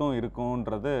கேன்சராக மட்டும்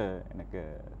இருக்குன்றது எனக்கு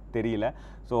தெரியல.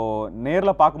 ஸோ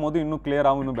நேரில் பார்க்கும்போது இன்னும்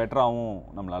கிளியராகவும் இன்னும் பெட்டராகவும்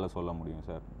நம்மளால் சொல்ல முடியும்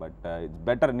சார். But it's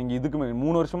better. நீங்கள் இதுக்கு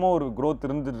 3 வருஷமாக ஒரு க்ரோத்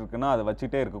இருந்துட்டு இருக்குன்னா அதை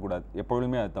வச்சுட்டே இருக்கக்கூடாது,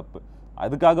 எப்பொழுதுமே அது தப்பு.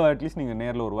 அதுக்காக அட்லீஸ்ட் நீங்கள்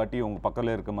நேரில் ஒரு வாட்டி உங்கள்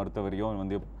பக்கத்தில் இருக்க மருத்துவரையும்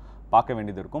வந்து பார்க்க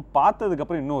வேண்டியது இருக்கும்.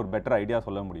 பார்த்ததுக்கப்புறம் இன்னும் ஒரு பெட்டர் ஐடியா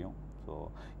சொல்ல முடியும். ஸோ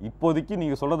இப்போதைக்கு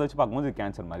நீங்கள் சொல்கிறத வச்சு பார்க்கும்போது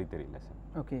கேன்சர் மாதிரி தெரியல சார்.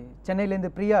 ஓகே,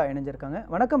 சென்னையிலேருந்து பிரியா இணைஞ்சிருக்காங்க.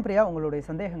 வணக்கம் பிரியா, உங்களுடைய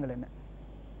சந்தேகங்கள் என்ன?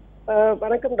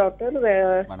 வணக்கம் டாக்டர்.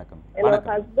 வணக்கம்.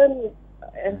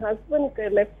 என் ஹஸ்பண்ட்க்கு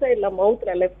லெஃப்ட் சைடுல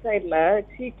மவுத்ல லெஃப்ட் சைடுல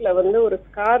சீக்ல வந்து ஒரு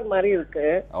ஸ்கார் மாதிரி இருக்கு.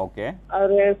 ஓகே.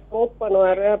 அவரு ஸ்மோக்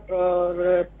பண்ணுவாரு, அப்புறம்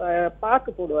ஒரு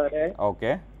பாக்கு போடுவாரு.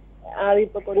 ஓகே. அது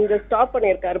இப்ப கொஞ்சம் ஸ்டாப்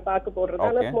பண்ணிருக்காரு பாக்கு போடுறது.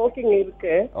 ஆனா ஸ்மோக்கிங்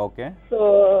இருக்கு. ஓகே. சோ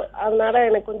அதனால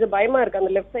எனக்கு கொஞ்சம் பயமா இருக்கு.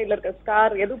 அந்த லெஃப்ட் சைடுல இருக்க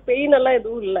ஸ்கார் எதுவும் பெயின் எல்லாம்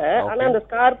எதுவும் இல்ல, ஆனா அந்த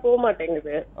ஸ்கார் போக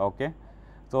மாட்டேங்குது. ஓகே.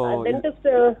 டென்டிஸ்ட்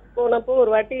போனப்போ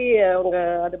ஒரு வாட்டி அவங்க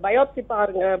அது பயோப்சி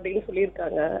பாருங்க அப்படின்னு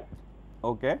சொல்லியிருக்காங்க.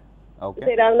 ஓகே.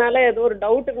 சரி அதனால ஏதோ ஒரு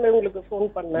டவுட் இருந்து உங்களுக்கு ஃபோன்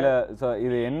பண்ணேன். இல்ல சார்,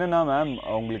 இது என்னன்னா மேம்,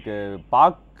 உங்களுக்கு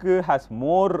பாக்கு has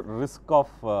more risk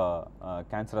of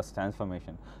cancerous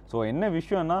transformation. So என்ன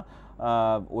விஷயம்னா,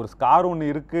 ஒரு ஸ்கார் ஒன்று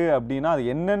இருக்குது அப்படின்னா அது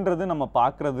என்னன்றது நம்ம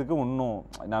பார்க்குறதுக்கு ஒன்றும்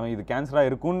நம்ம இது கேன்சராக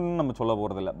இருக்குன்னு நம்ம சொல்ல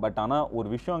போகிறதில்ல. பட் ஆனால் ஒரு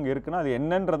விஷயம் அங்கே இருக்குன்னா அது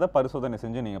என்னன்றதை பரிசோதனை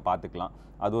செஞ்சு நீங்கள் பார்த்துக்கலாம்.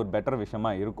 அது ஒரு பெட்டர்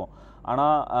விஷயமா இருக்கும்.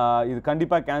 ஆனால் இது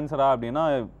கண்டிப்பாக கேன்சரா அப்படின்னா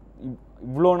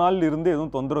இவ்வளோ நாள் இருந்து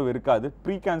எதுவும் தொந்தரவு இருக்காது.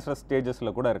 ப்ரீ கேன்சர்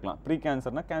ஸ்டேஜஸில் கூட இருக்கலாம். ப்ரீ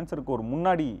கேன்சர்னால் கேன்சருக்கு ஒரு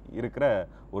முன்னாடி இருக்கிற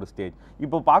ஒரு ஸ்டேஜ்.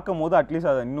 இப்போ பார்க்கும் போது அட்லீஸ்ட்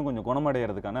அதை இன்னும் கொஞ்சம்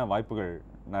குணமடைகிறதுக்கான வாய்ப்புகள்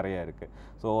நிறைய இருக்குது.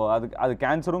 ஸோ அது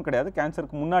கேன்சரும் கிடையாது,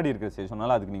 கேன்சருக்கு முன்னாடி இருக்கிற ஸ்டேஜ்.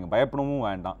 அதனால் அதுக்கு நீங்கள் பயப்படவும்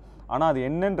வேண்டாம். ஆனால் அது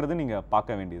என்னன்றது நீங்கள்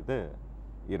பார்க்க வேண்டியது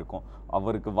இருக்கும்.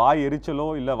 அவருக்கு வாய் எரிச்சலோ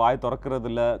இல்லை வாய்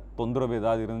திறக்கிறதுல தொந்தரவு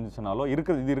ஏதாவது இருந்துச்சுனாலோ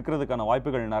இது இருக்கிறதுக்கான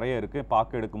வாய்ப்புகள் நிறைய இருக்குது.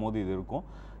 பார்க்க எடுக்கும் போது இது இருக்கும்.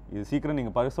 இது சீக்கிரம்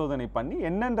நீங்கள் பரிசோதனை பண்ணி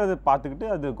என்னன்றதை பார்த்துக்கிட்டு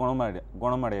அது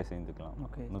குணமடைய செஞ்சுக்கலாம்.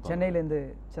 ஓகே, சென்னையிலேருந்து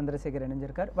சந்திரசேகர்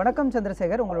இணைஞ்சிருக்கார். வணக்கம்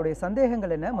சந்திரசேகர், உங்களுடைய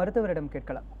சந்தேகங்கள் என்ன மருத்துவரிடம்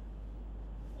கேட்கலாம்.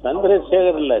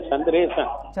 சந்திரசேகர் இல்ல,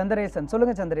 சந்திரேசன். சந்திரேசன்,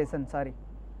 சொல்லுங்க சந்திரேசன். சாரி,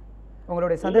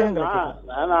 உங்களுடைய சந்தேகங்களை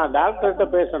கேட்கலாம். நான் டாக்டர்கிட்ட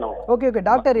பேசணும். ஓகே ஓகே,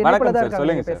 டாக்டர் இணைப்புல தான் இருக்காங்க,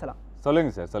 சொல்லுங்க பேசலாம்.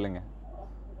 சொல்லுங்க சார், சொல்லுங்க.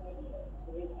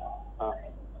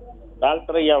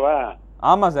 டாக்டர் ஐயாவா?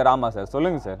 ஆமா சார், ஆமா சார்,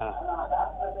 சொல்லுங்க சார்.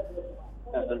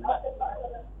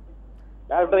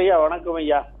 டாக்டர் ஐயா வணக்கம்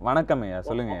ஐயா. வணக்கம் ஐயா,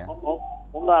 சொல்லுங்க ஐயா.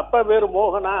 உங்க அப்பா பேரு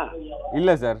மோகனா?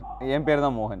 இல்ல சார், என் பேர்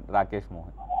தான் மோகன், ராகேஷ்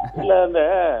மோகன். இல்ல, இந்த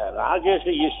ராகேஷ்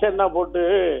இஷன்னா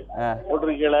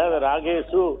போட்டிருக்கீங்கள,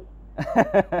 ராகேஷு?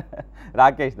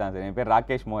 ராகேஷ் தான் சார், என் பேர்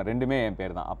ராகேஷ் மோகன், ரெண்டுமே என்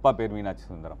பேர் தான். அப்பா பேர் மீனாட்சி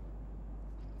சுந்தரம்.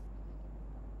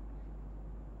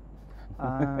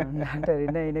 டாக்டர்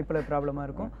என்ன இணைப்புல ப்ராப்ளமா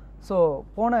இருக்கும். ஸோ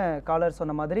போன காலர்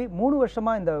சொன்ன மாதிரி 3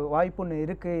 வருஷமாக இந்த வாய்ப்புன்னு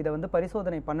இருக்குது, இதை வந்து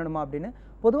பரிசோதனை பண்ணணுமா அப்படின்னு.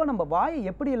 பொதுவாக நம்ம வாயை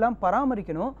எப்படியெல்லாம்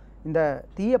பராமரிக்கணும், இந்த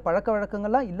தீய பழக்க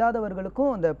வழக்கங்கள்லாம்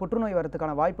இல்லாதவர்களுக்கும் இந்த புற்றுநோய்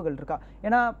வரதுக்கான வாய்ப்புகள் இருக்கா?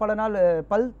 ஏன்னா பல நாள்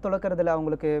பல் துளக்கிறதுல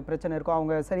அவங்களுக்கு பிரச்சனை இருக்கும்,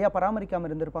 அவங்க சரியாக பராமரிக்காமல்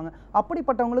இருந்திருப்பாங்க.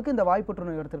 அப்படிப்பட்டவங்களுக்கு இந்த வாய்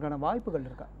புற்றுநோய் வரதுக்கான வாய்ப்புகள்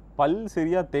இருக்கா? பல்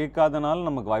சரியாக தேய்க்காதனால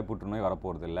நமக்கு வாய் புற்றுநோய்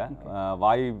வரப்போகிறது இல்லை,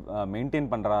 வாய்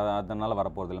மெயின்டைன் பண்ணுறாதனால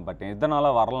வரப்போகிறது இல்லை. பட்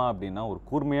எதனால் வரலாம் அப்படின்னா, ஒரு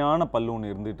கூர்மையான பல்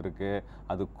ஒன்று இருந்துகிட்டு இருக்கு,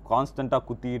 அது கான்ஸ்டண்ட்டாக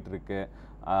குத்திக்கிட்டு இருக்கு,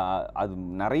 அது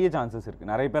நிறைய சான்சஸ் இருக்குது.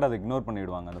 நிறைய பேர் அதை இக்னோர்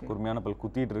பண்ணிவிடுவாங்க. அந்த கூர்மையான பல்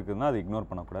குத்திட்டு இருக்குதுன்னா அதை இக்னோர்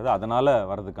பண்ணக்கூடாது, அதனால்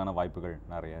வரதுக்கான வாய்ப்புகள்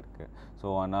நிறைய இருக்குது. ஸோ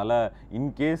அதனால்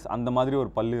இன்கேஸ் அந்த மாதிரி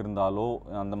ஒரு பல் இருந்தாலோ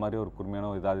அந்த மாதிரி ஒரு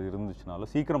கூர்மையான ஏதாவது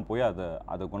இருந்துச்சுனாலோ சீக்கிரம் போய்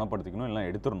அதை குணப்படுத்திக்கணும், இல்லை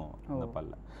எடுத்துடணும் அந்த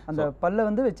பல்லை. அந்த பல்லை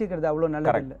வந்து வச்சுக்கிறது அவ்வளோ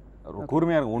நல்லது இல்லை.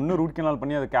 கூர்மையாக இருக்கும், ஒன்று ரூட் கெனால்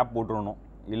பண்ணி அதை கேப் போட்டுடணும்,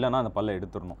 இல்லைனா அந்த பல்லை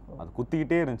எடுத்துடணும். அது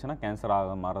குத்திக்கிட்டே இருந்துச்சுன்னா கேன்சர்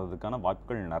ஆக மாறதுக்கான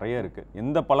வாய்ப்புகள் நிறைய இருக்குது.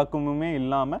 எந்த பழக்கமுமே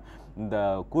இல்லாமல் இந்த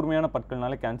கூர்மையான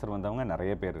பற்கள்னால கேன்சர் வந்தவங்க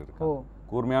நிறைய பேர் இருக்கு.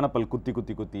 கூர்மையான பல்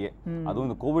குத்தியே, அதுவும்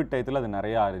இந்த கோவிட் டயத்தில் அது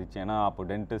நிறைய ஆயிடுச்சு. ஏன்னா அப்போ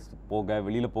டென்டிஸ்ட்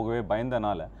வெளியில் போகவே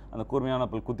பயந்தனால அந்த கூர்மையான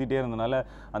பல் குத்திட்டே இருந்தனால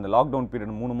அந்த லாக்டவுன்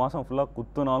பீரியட் 3 மாதம் ஃபுல்லாக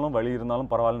குத்துனாலும் வலி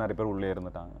இருந்தாலும் பரவாயில்ல, நிறைய பேர் உள்ளே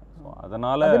இருந்துட்டாங்க.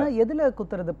 அதனால எதுல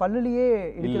குத்துறது? பல்லுலயே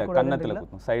இல்லை, கன்னத்தில்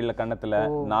குத்தும், சைடில் கன்னத்தில்,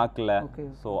 நாக்கில்.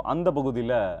 ஸோ அந்த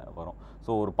பகுதியில் வரும்.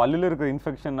 ஸோ ஒரு பல்லில் இருக்கிற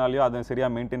இன்ஃபெக்ஷனாலையோ அதை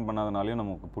சரியாக மெயின்டைன் பண்ணாதனாலையும்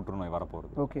நமக்கு புற்றுநோய்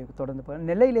வரப்போகுது. ஓகே, தொடர்ந்து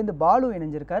நெல்லையிலேருந்து பாலு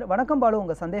இணைஞ்சிருக்கார். வணக்கம் பாலு,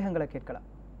 உங்கள் சந்தேகங்களை கேட்கலாம்.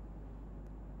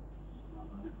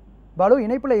 பாலு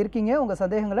இணைப்புல இருக்கீங்க, உங்க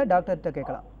சந்தேகங்களை டாக்டர்கிட்ட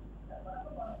கேட்கலாம்.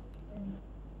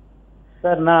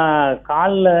 சார், நான்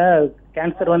காலில்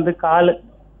கேன்சர் வந்து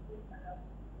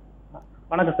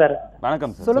வணக்கம் சார்.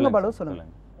 வணக்கம் சார், சொல்லுங்க பாலு, சொல்லுங்க.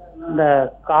 இந்த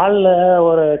காலில்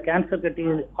ஒரு கேன்சர் கட்டி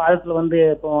காலத்தில் வந்து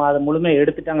இப்போ அதை முழுமையாக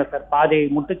எடுத்துட்டாங்க சார், பாதி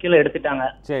முட்டுக்கீழே எடுத்துட்டாங்க.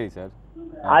 சரி சார்.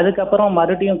 அதுக்கப்புறம்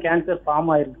மறுபடியும் கேன்சர்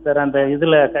ஃபார்ம் ஆயிருக்கு சார். அந்த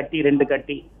இதுல கட்டி 2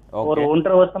 கட்டி ஒரு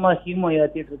 1.5 வருஷமா ஹீமோ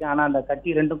ஏற்றிட்டு இருக்கேன், ஆனா அந்த கட்டி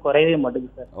 2ம் குறையவே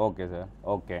மாட்டேங்குது சார். Okay sir,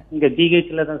 okay. இங்க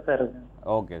ஜிஹெச்ல தான் சார் இருக்கு.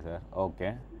 Okay sir, okay.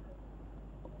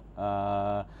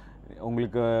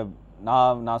 உங்களுக்கு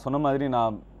நான் சொன்ன மாதிரி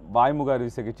நான் வாய்முக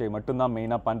அறுவை சிகிச்சை மட்டும்தான்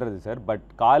மெயினாக பண்ணுறது சார். பட்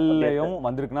காலையும்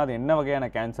வந்திருக்குன்னா அது என்ன வகையான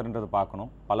கேன்சர்ன்றது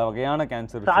பார்க்கணும். பல வகையான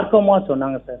கேன்சர். சார்கோமா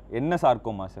சொன்னாங்க சார். என்ன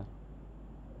சார்கோமா சார்?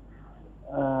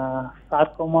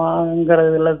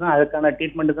 சார்கோமாங்கிறதுல தான் அதுக்கான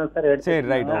ட்ரீட்மெண்ட் தான் சார். சரி,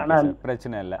 ரைட், ஓகே சார்,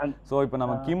 பிரச்சனை இல்லை. ஸோ இப்போ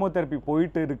நம்ம கீமோதெரப்பி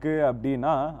போயிட்டு இருக்கு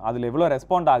அப்படின்னா அதில் எவ்வளோ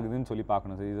ரெஸ்பாண்ட் ஆகுதுன்னு சொல்லி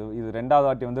பார்க்கணும் சார். இது 2வது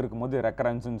வாட்டி வந்து இருக்கும்போது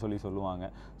ரெக்கரன்ஸ்ன்னு சொல்லுவாங்க.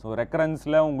 ஸோ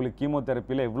ரெக்கரன்ஸில் உங்களுக்கு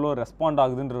கீமோதெரப்பியில் எவ்வளோ ரெஸ்பாண்ட்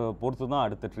ஆகுதுன்ற பொறுத்து தான்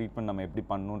அடுத்த ட்ரீட்மெண்ட் நம்ம எப்படி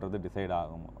பண்ணணுன்றது டிசைட்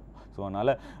ஆகும். ஸோ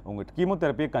அதனால் உங்கள்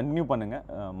கீமோதெரப்பியை கன்டினியூ பண்ணுங்கள்,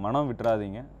 மனம்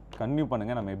விட்டுறாதீங்க, கன்டினியூ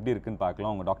பண்ணுங்கள், நம்ம எப்படி இருக்குன்னு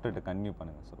பார்க்கலாம். உங்கள் டாக்டர்கிட்ட கன்டினியூ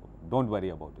பண்ணுங்கள். So don't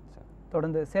worry about it sir.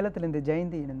 தொடர்ந்து சேலத்திலிருந்து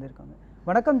ஜெயந்தி இணைந்திருக்காங்க.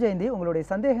 வணக்கம் ஜெயந்தி, உங்களுடைய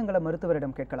சந்தேகங்களை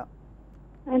மருத்துவரிடம் கேட்கலாம்.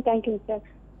 Thank you sir.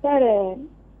 சார்,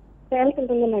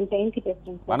 சேலத்திலிருந்து நான் ஜெயந்தி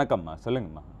பேசுறேன். வணக்கம்மா,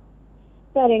 சொல்லுங்கம்மா.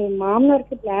 சார், எங்க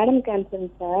மாமனாருக்கு பிளாடம் கேன்சர்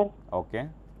சார். ஓகே.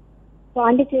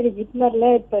 பாண்டிச்சேரி ஜிப்மர்ல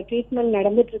இப்ப ட்ரீட்மெண்ட்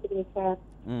நடந்துட்டு இருக்குதுங்க சார்.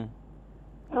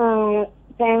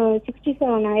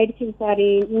 67 ஆயிடுச்சுங்க சார்.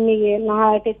 இன்னைக்கு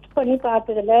நான் டெஸ்ட் பண்ணி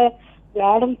பார்த்ததுல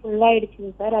பிளாடம் ஃபுல்லா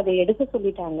ஆயிடுச்சுங்க சார். அதை எடுக்க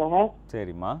சொல்லிட்டாங்க.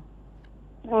 சரிம்மா.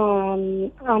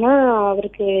 ஆனா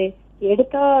அவருக்கு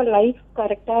எடுத்தா லைஃப்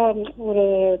கரெக்டா ஒரு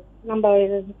நம்ம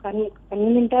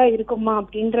கன்வீனியன்ட்டா இருக்குமா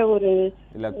அப்படின்ற ஒரு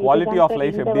இல்ல குவாலிட்டி ஆஃப்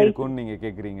லைஃப் எப்படி இருக்கும்னு நீங்க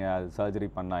கேக்குறீங்க அது சர்ஜரி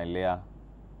பண்ணா இல்லையா?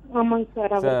 ஆமாங்க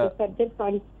சார். அவருக்கு சர்ஜரி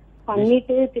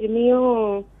பண்ணிட்டு திரும்பியும்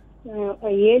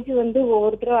ஏஜ் வந்து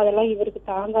ஒவ்வொருத்தரும் அதெல்லாம் இவருக்கு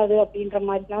தாங்காது அப்படின்ற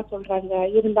மாதிரிலாம் சொல்றாங்க.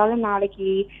 இருந்தாலும் நாளைக்கு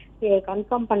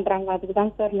கன்ஃபார்ம் பண்றாங்க. அதுக்கு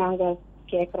தான் சார் நாங்க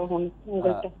கேட்குறோம்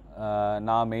உங்கள்கிட்ட.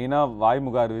 நான் மெயினாக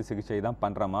வாய்முக அறுவை சிகிச்சை தான்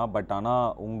பண்ணுறேம்மா. பட்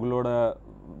ஆனால் உங்களோட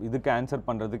இதுக்கு ஆன்சர்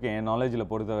பண்ணுறதுக்கு என் நாலேஜில்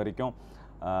பொறுத்த வரைக்கும்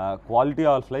குவாலிட்டி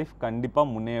ஆஃப் லைஃப்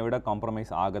கண்டிப்பாக முன்னைய விட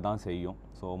காம்ப்ரமைஸ் ஆக தான் செய்யும்.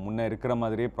 ஸோ முன்னே இருக்கிற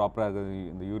மாதிரியே ப்ராப்பராக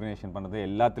இந்த யூரினேஷன் பண்ணுறது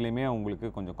எல்லாத்துலேயுமே உங்களுக்கு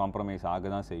கொஞ்சம் காம்ப்ரமைஸ் ஆக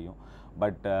தான் செய்யும்.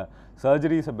 But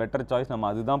surgery is a better choice. நம்ம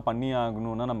அதுதான் பண்ணி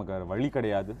ஆகணும்னா நமக்கு வழி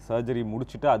கிடையாது. சர்ஜரி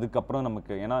முடிச்சுட்டு அதுக்கப்புறம்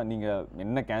நமக்கு, ஏன்னா நீங்கள்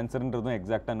என்ன கேன்சர்ன்றதும்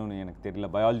எக்ஸாக்டாக எனக்கு தெரியல,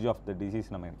 பயாலஜி ஆஃப் த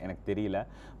டிசீஸ் எனக்கு தெரியல.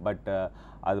 பட்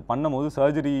அது பண்ணும்போது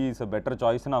சர்ஜரி இஸ் அ பெட்டர்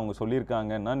சாய்ஸ்ன்னு அவங்க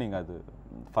சொல்லியிருக்காங்கன்னா நீங்கள் அது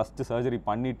ஃபஸ்ட்டு சர்ஜரி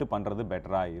பண்ணிவிட்டு பண்ணுறது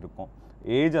பெட்டராக இருக்கும்.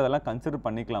 ஏஜ் அதெல்லாம் கன்சிடர்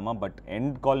பண்ணிக்கலாமா, பட்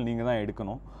எண்ட் கால் நீங்கள் தான்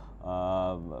எடுக்கணும்.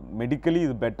 மெடிக்கலி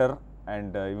இது பெட்டர்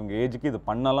அண்ட் இவங்க ஏஜுக்கு இது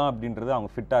பண்ணலாம் அப்படின்றது, அவங்க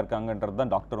ஃபிட்டாக இருக்காங்கன்றது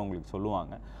தான் டாக்டர் உங்களுக்கு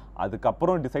சொல்லுவாங்க.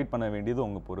 அதுக்கப்புறம் டிசைட் பண்ண வேண்டியது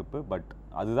உங்கள் பொறுப்பு. பட்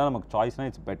அதுதான் நமக்கு சாய்ஸ்னால்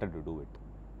it's better to do it.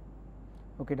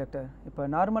 Okay doctor, இப்போ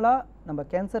நார்மலாக நம்ம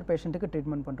கேன்சர் பேஷண்ட்டுக்கு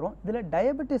ட்ரீட்மெண்ட் பண்ணுறோம். இதில்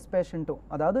டயபெட்டிஸ் பேஷண்ட்டும்,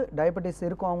 அதாவது டயபெட்டிஸ்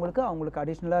இருக்கும் அவங்களுக்கு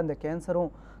அடிஷ்னலாக இந்த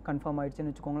கேன்சரும் கன்ஃபார்ம்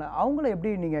ஆகிடுச்சுன்னு வச்சுக்கோங்களேன், அவங்கள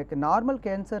எப்படி நீங்கள் நார்மல்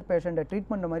கேன்சர் பேஷண்ட்டை ட்ரீட்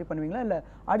பண்ணுற மாதிரி பண்ணுவீங்களா, இல்லை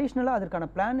அடிஷ்னலாக அதற்கான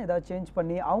பிளான் ஏதாவது சேஞ்ச்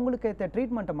பண்ணி அவங்களுக்கு ஏற்ற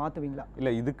ட்ரீட்மெண்ட்டை மாற்றுவீங்களா?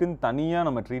 இல்லை, இதுக்குன்னு தனியாக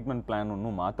நம்ம ட்ரீட்மெண்ட் பிளான்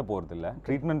ஒன்றும் மாற்ற போகிறது இல்லை.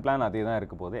 ட்ரீட்மெண்ட் பிளான் அதே தான்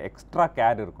இருக்க போது. எக்ஸ்ட்ரா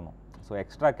கேர் இருக்கணும். ஸோ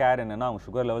எக்ஸ்ட்ரா கேர் என்னென்னா, அவங்க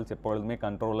சுகர் லெவல்ஸ் எப்பொழுதுமே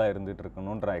கண்ட்ரோலாக இருந்துகிட்டு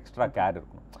இருக்கணுன்ற எக்ஸ்ட்ரா கேர்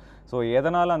இருக்கணும். ஸோ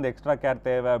எதனால் அந்த எக்ஸ்ட்ரா கேர்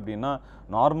தேவை அப்படின்னா,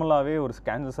 நார்மலாகவே ஒரு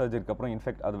கேன்சர் சர்ஜரிக்கு அப்புறம்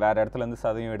இன்ஃபெக்ட் அது வேறு இடத்துலேருந்து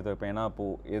சதையும் எடுத்து வைப்பேன். ஏன்னா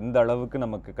இப்போது எந்த அளவுக்கு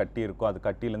நமக்கு கட்டி இருக்கோ அது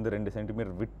கட்டிலேருந்து 2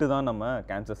 சென்டிமீட்டர் விட்டு தான் நம்ம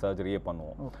கேன்சர் சர்ஜரியே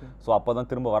பண்ணுவோம். ஸோ அப்போ தான்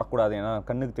திரும்ப வரக்கூடாது, ஏன்னா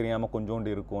கண்ணுக்கு தெரியாமல்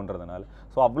கொஞ்சோண்டு இருக்குன்றதுனால.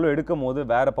 ஸோ அவ்வளோ எடுக்கும் போது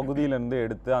வேறு பகுதியிலேருந்து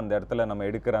எடுத்து அந்த இடத்துல நம்ம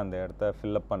எடுக்கிற அந்த இடத்த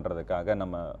ஃபில்லப் பண்ணுறதுக்காக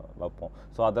நம்ம வைப்போம்.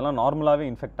 ஸோ அதெல்லாம் நார்மலாகவே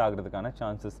இன்ஃபெக்ட் ஆகிறதுக்கான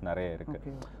சான்சஸ் நிறைய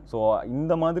இருக்குது. ஸோ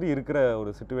இந்த மாதிரி இருக்கிற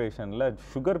ஒரு சிச்சுவேஷனில்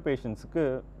சுகர் பேஷண்ட்ஸுக்கு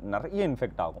நிறைய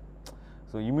இன்ஃபெக்ட் ஆகும்.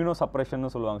 ஸோ இம்யூனோ சப்ரஷன்னு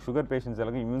சொல்லுவாங்க. சுகர் பேஷண்ட்ஸ்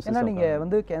எல்லாருக்கும் இம்யூன் சிஸ்டம். நீங்கள்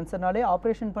வந்து கேன்சர்னாலே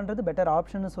ஆப்ரேஷன் பண்ணுறது பெட்டர்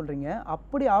ஆப்ஷன்னு சொல்கிறீங்க.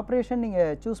 அப்படி ஆப்ரேஷன்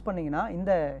நீங்கள் சூஸ் பண்ணிங்கன்னா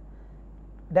இந்த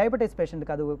டயபெட்டிஸ்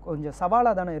பேஷண்ட்டுக்கு அது கொஞ்சம்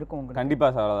சவாலாக தானே இருக்கும் உங்களுக்கு?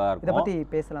 கண்டிப்பாக சவாலாக இருக்கும். இதை பற்றி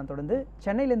பேசலாம். தொடர்ந்து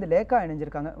சென்னையிலேருந்து லேக்கா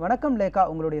இணைஞ்சிருக்காங்க. வணக்கம் லேக்கா,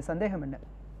 உங்களுடைய சந்தேகம் என்ன?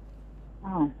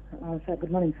 Sir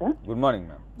good morning sir. Good morning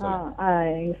ma'am.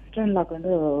 எங்கள் சிஸ்டர் இன் லாக்கு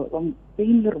வந்து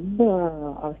பெயின்ல ரொம்ப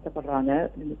அவஸ்தைப்படுறாங்க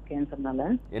இந்த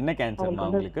கேன்சர்னால. என்ன கேன்சர்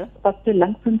உங்களுக்கு? ஃபர்ஸ்ட்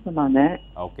லங்ஸ்ன்னு சொன்னாங்க.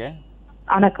 ஓகே.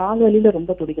 ஆனா கால் வலியில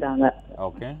ரொம்ப துடிக்கிறாங்க.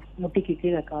 ஓகே. முட்டிக்கு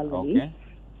கீழே கால் வலி.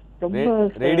 ரொம்ப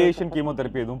ரேடியேஷன்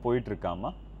கீமோதெரபி எதுவும் போயிட்டு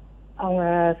இருக்காமா? அவங்க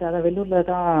சார் வெள்ளூர்ல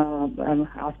தான்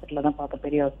ஹாஸ்பிட்டல்ல தான் பார்த்தோம்,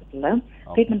 பெரிய ஹாஸ்பிட்டல்ல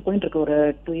ட்ரீட்மெண்ட் போயிட்டு இருக்கு. ஒரு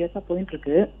 2 இயர்ஸா போயிட்டு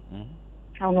இருக்கு.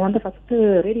 அவங்க வந்து ஃபர்ஸ்ட்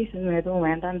ரேடியேஷன் எதுவும்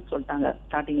வேண்டாம்னு சொல்லிட்டாங்க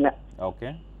ஸ்டார்டிங்ல. ஓகே.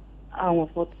 அவங்க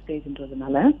 4th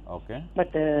ஸ்டேஜ்ன்றதுனால. ஓகே.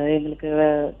 பட் எங்களுக்கு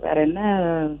வேற என்ன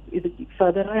இது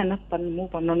ஃபர்தரா என்ன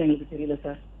மூவ் பண்ணணும்னு எங்களுக்கு தெரியல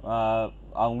சார்.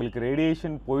 அவங்களுக்கு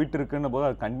ரேடியேஷன் போயிட்டு இருக்குன்னு போது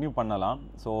அது கண்டினியூ பண்ணலாம்.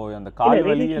 ஸோ அந்த கால்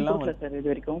வலி எல்லாம் சார்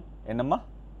இது வரைக்கும் என்னம்மா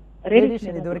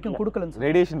ரேடியேஷன் இது வரைக்கும் கொடுக்கல.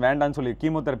 ரேடியேஷன் வேண்டாம்னு சொல்லி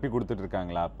கீமோதெரபி கொடுத்துட்டு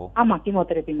இருக்காங்களா? அப்போ ஆமா,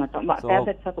 கீமோதெரபி மட்டும்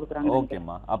டேப்லெட்ஸா கொடுக்குறாங்க.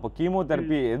 ஓகேம்மா. அப்போ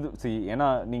கீமோதெரபி ஏன்னா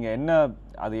நீங்க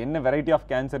அது என்ன வெரைட்டி ஆஃப்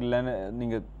கேன்சர் இல்லைன்னு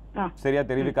நீங்க சரியா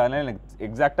தெரிவிக்காதனால எனக்கு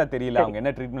எக்ஸாக்டா தெரியல அவங்க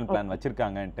என்ன ட்ரீட்மெண்ட் பிளான்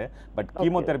வச்சிருக்காங்கன்ட்டு. பட்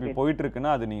கீமோதெரபி போயிட்டு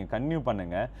இருக்குன்னா அது நீங்க கன்டினியூ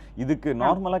பண்ணுங்க. இதுக்கு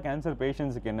நார்மலா கேன்சர்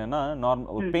பேஷண்ட்ஸுக்கு என்னன்னா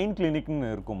ஒரு பெயின்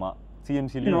கிளினிக்னு இருக்குமா,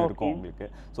 சிஎம்சிலையும் இருக்கும் உங்களுக்கு.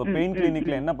 ஸோ பெயின்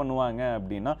கிளினிக்ல என்ன பண்ணுவாங்க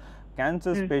அப்படின்னா,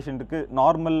 கேன்சர் பேஷண்ட்டுக்கு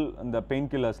நார்மல் இந்த பெயின்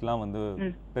கில்லர்ஸ்லாம் வந்து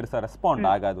பெருசா ரெஸ்பாண்ட்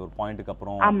ஆகாது ஒரு பாயிண்ட்டுக்கு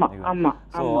அப்புறம்.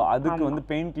 ஸோ அதுக்கு வந்து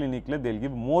pain கிளினிக்ல they will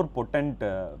give more potent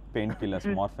pain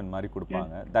killers, morphine மாதிரி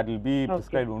கொடுப்பாங்க. that will be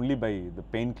prescribed only by the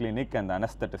pain clinic and the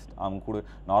anesthetist. அவங்க கூட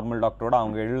நார்மல் டாக்டரோட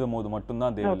அவங்க எழுதும் போது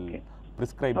மட்டும்தான் they will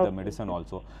prescribe the medicine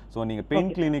also. So நீங்கள்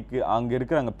பெயின் கிளினிக் அங்கே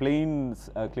இருக்கிற அங்கே பிளெயின்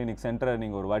கிளினிக் சென்டரை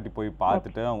நீங்கள் ஒரு வாட்டி போய்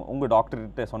பார்த்துட்டு உங்கள்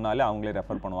டாக்டர்கிட்ட சொன்னாலே அவங்களே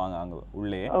ரெஃபர் பண்ணுவாங்க. அங்கே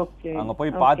உள்ளே அங்கே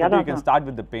போய் பார்த்துட்டு you can start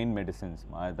with the pain medicines.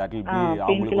 that will be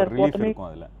அவங்களுக்கு ஒரு ரிலீஃப் இருக்கும்.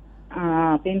 அதில்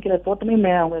பெயின் கில்லர்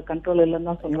போட்டுமே அவங்க கண்ட்ரோல் இல்லைன்னு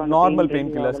தான் சொல்றாங்க. நார்மல்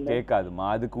பெயின் கில்லர்ஸ் கேட்காதுமா,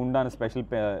 அதுக்கு உண்டான ஸ்பெஷல்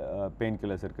பெயின்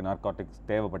கில்லர்ஸ் இருக்குது. நார்காட்டிக்ஸ்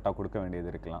தேவைப்பட்டால் கொடுக்க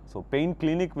வேண்டியது இருக்கலாம். So pain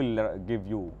clinic will give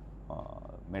you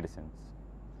medicines.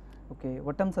 Okay,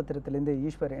 ஒட்டம் சத்திரத்திலிருந்து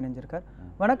ஈஸ்வர் இணைஞ்சிருக்கார்.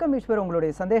 வணக்கம் ஈஸ்வர்,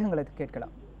 உங்களுடைய சந்தேகங்களை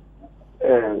கேட்கலாம்.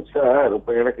 சார்,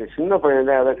 இப்போ எனக்கு சின்ன பையன்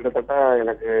தான், அதை கிட்டத்தட்ட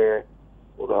எனக்கு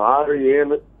ஒரு 6,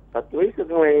 7, 10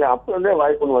 வயசுக்கு அப்போ இருந்தே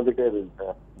வாய்ப்புன்னு வந்துட்டே இருக்கு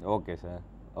சார். Okay sir.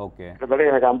 ஓகே. கிட்டத்தட்ட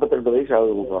எனக்கு 52 வயசு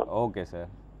ஆகுது. Okay sir.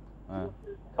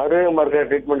 மறுக்க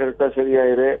ட்ரீட்மெண்ட் எடுத்தா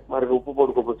சரியாயிரு, மறுக்க உப்பு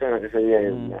போட்டு கொடுத்தா எனக்கு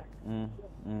சரியாயிருங்க.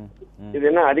 இது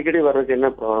என்ன அடிக்கடி வர்றதுக்கு என்ன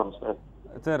ப்ராப்ளம் சார்?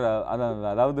 சார்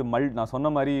அதாவது நான் சொன்ன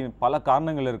மாதிரி பல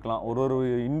காரணங்கள் இருக்கலாம். ஒரு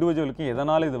இண்டிவிஜுவலுக்கும்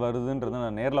எதனால் இது வருதுன்றதை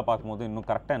நான் நேரில் பார்க்கும்போது இன்னும்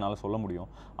கரெக்டாக என்னால் சொல்ல முடியும்.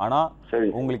 ஆனால்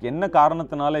உங்களுக்கு என்ன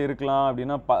காரணத்தினால இருக்கலாம்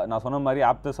அப்படின்னா, நான் சொன்ன மாதிரி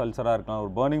ஆப்டஸ் அல்சராக இருக்கலாம்,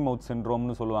 ஒரு பர்னிங் மவுத்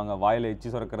சிண்ட்ரோம்னு சொல்லுவாங்க, வாயில்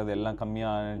எச்சி சுரக்கிறது எல்லாம்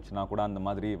கம்மியாக இருந்துச்சுன்னா கூட அந்த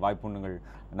மாதிரி வாய்ப்புண்ணுகள்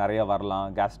நிறைய வரலாம்.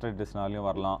 கேஸ்ட்ரைட்டிஸ்னாலையும்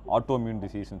வரலாம், ஆட்டோமியூன்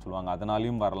டிசீஸ்ன்னு சொல்லுவாங்க,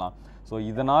 அதனாலையும் வரலாம். ஸோ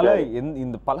இதனால்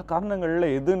இந்த பல காரணங்களில்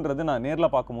எதுன்றது நான்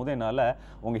நேரில் பார்க்கும்போது என்னால்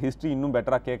உங்கள் ஹிஸ்ட்ரி இன்னும்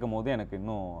பெட்டராக கேட்கும் போது எனக்கு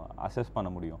இன்னும் அசஸ் பண்ண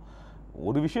முடியும்.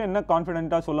 ஒரு விஷயம் என்ன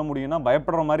கான்ஃபிடென்ட்டாக சொல்ல முடியும்னா,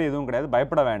 பயப்படுற மாதிரி எதுவும் கிடையாது,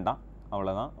 பயப்பட வேண்டாம்,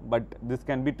 அவ்வளோதான். But this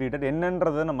can be treated.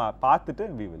 என்னன்றதை நம்ம பார்த்துட்டு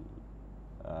we will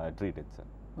treat it sir.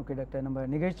 Okay doctor, நம்ம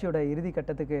நிகழ்ச்சியோட இறுதி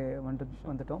கட்டத்துக்கு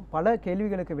வந்துட்டோம். பல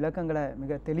கேள்விகளுக்கு விளக்கங்களை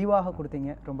மிக தெளிவாக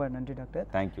கொடுத்தீங்க. ரொம்ப நன்றி டாக்டர்.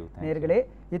 தேங்க்யூ. நேயர்களே,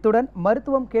 இத்துடன்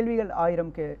மருத்துவம் கேள்விகள்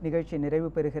 1000 நிகழ்ச்சி நிறைவு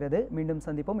பெறுகிறது. மீண்டும்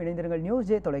சந்திப்போம். இணைந்திருங்கள் நியூஸ்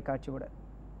ஜே தொலைக்காட்சியுடன்.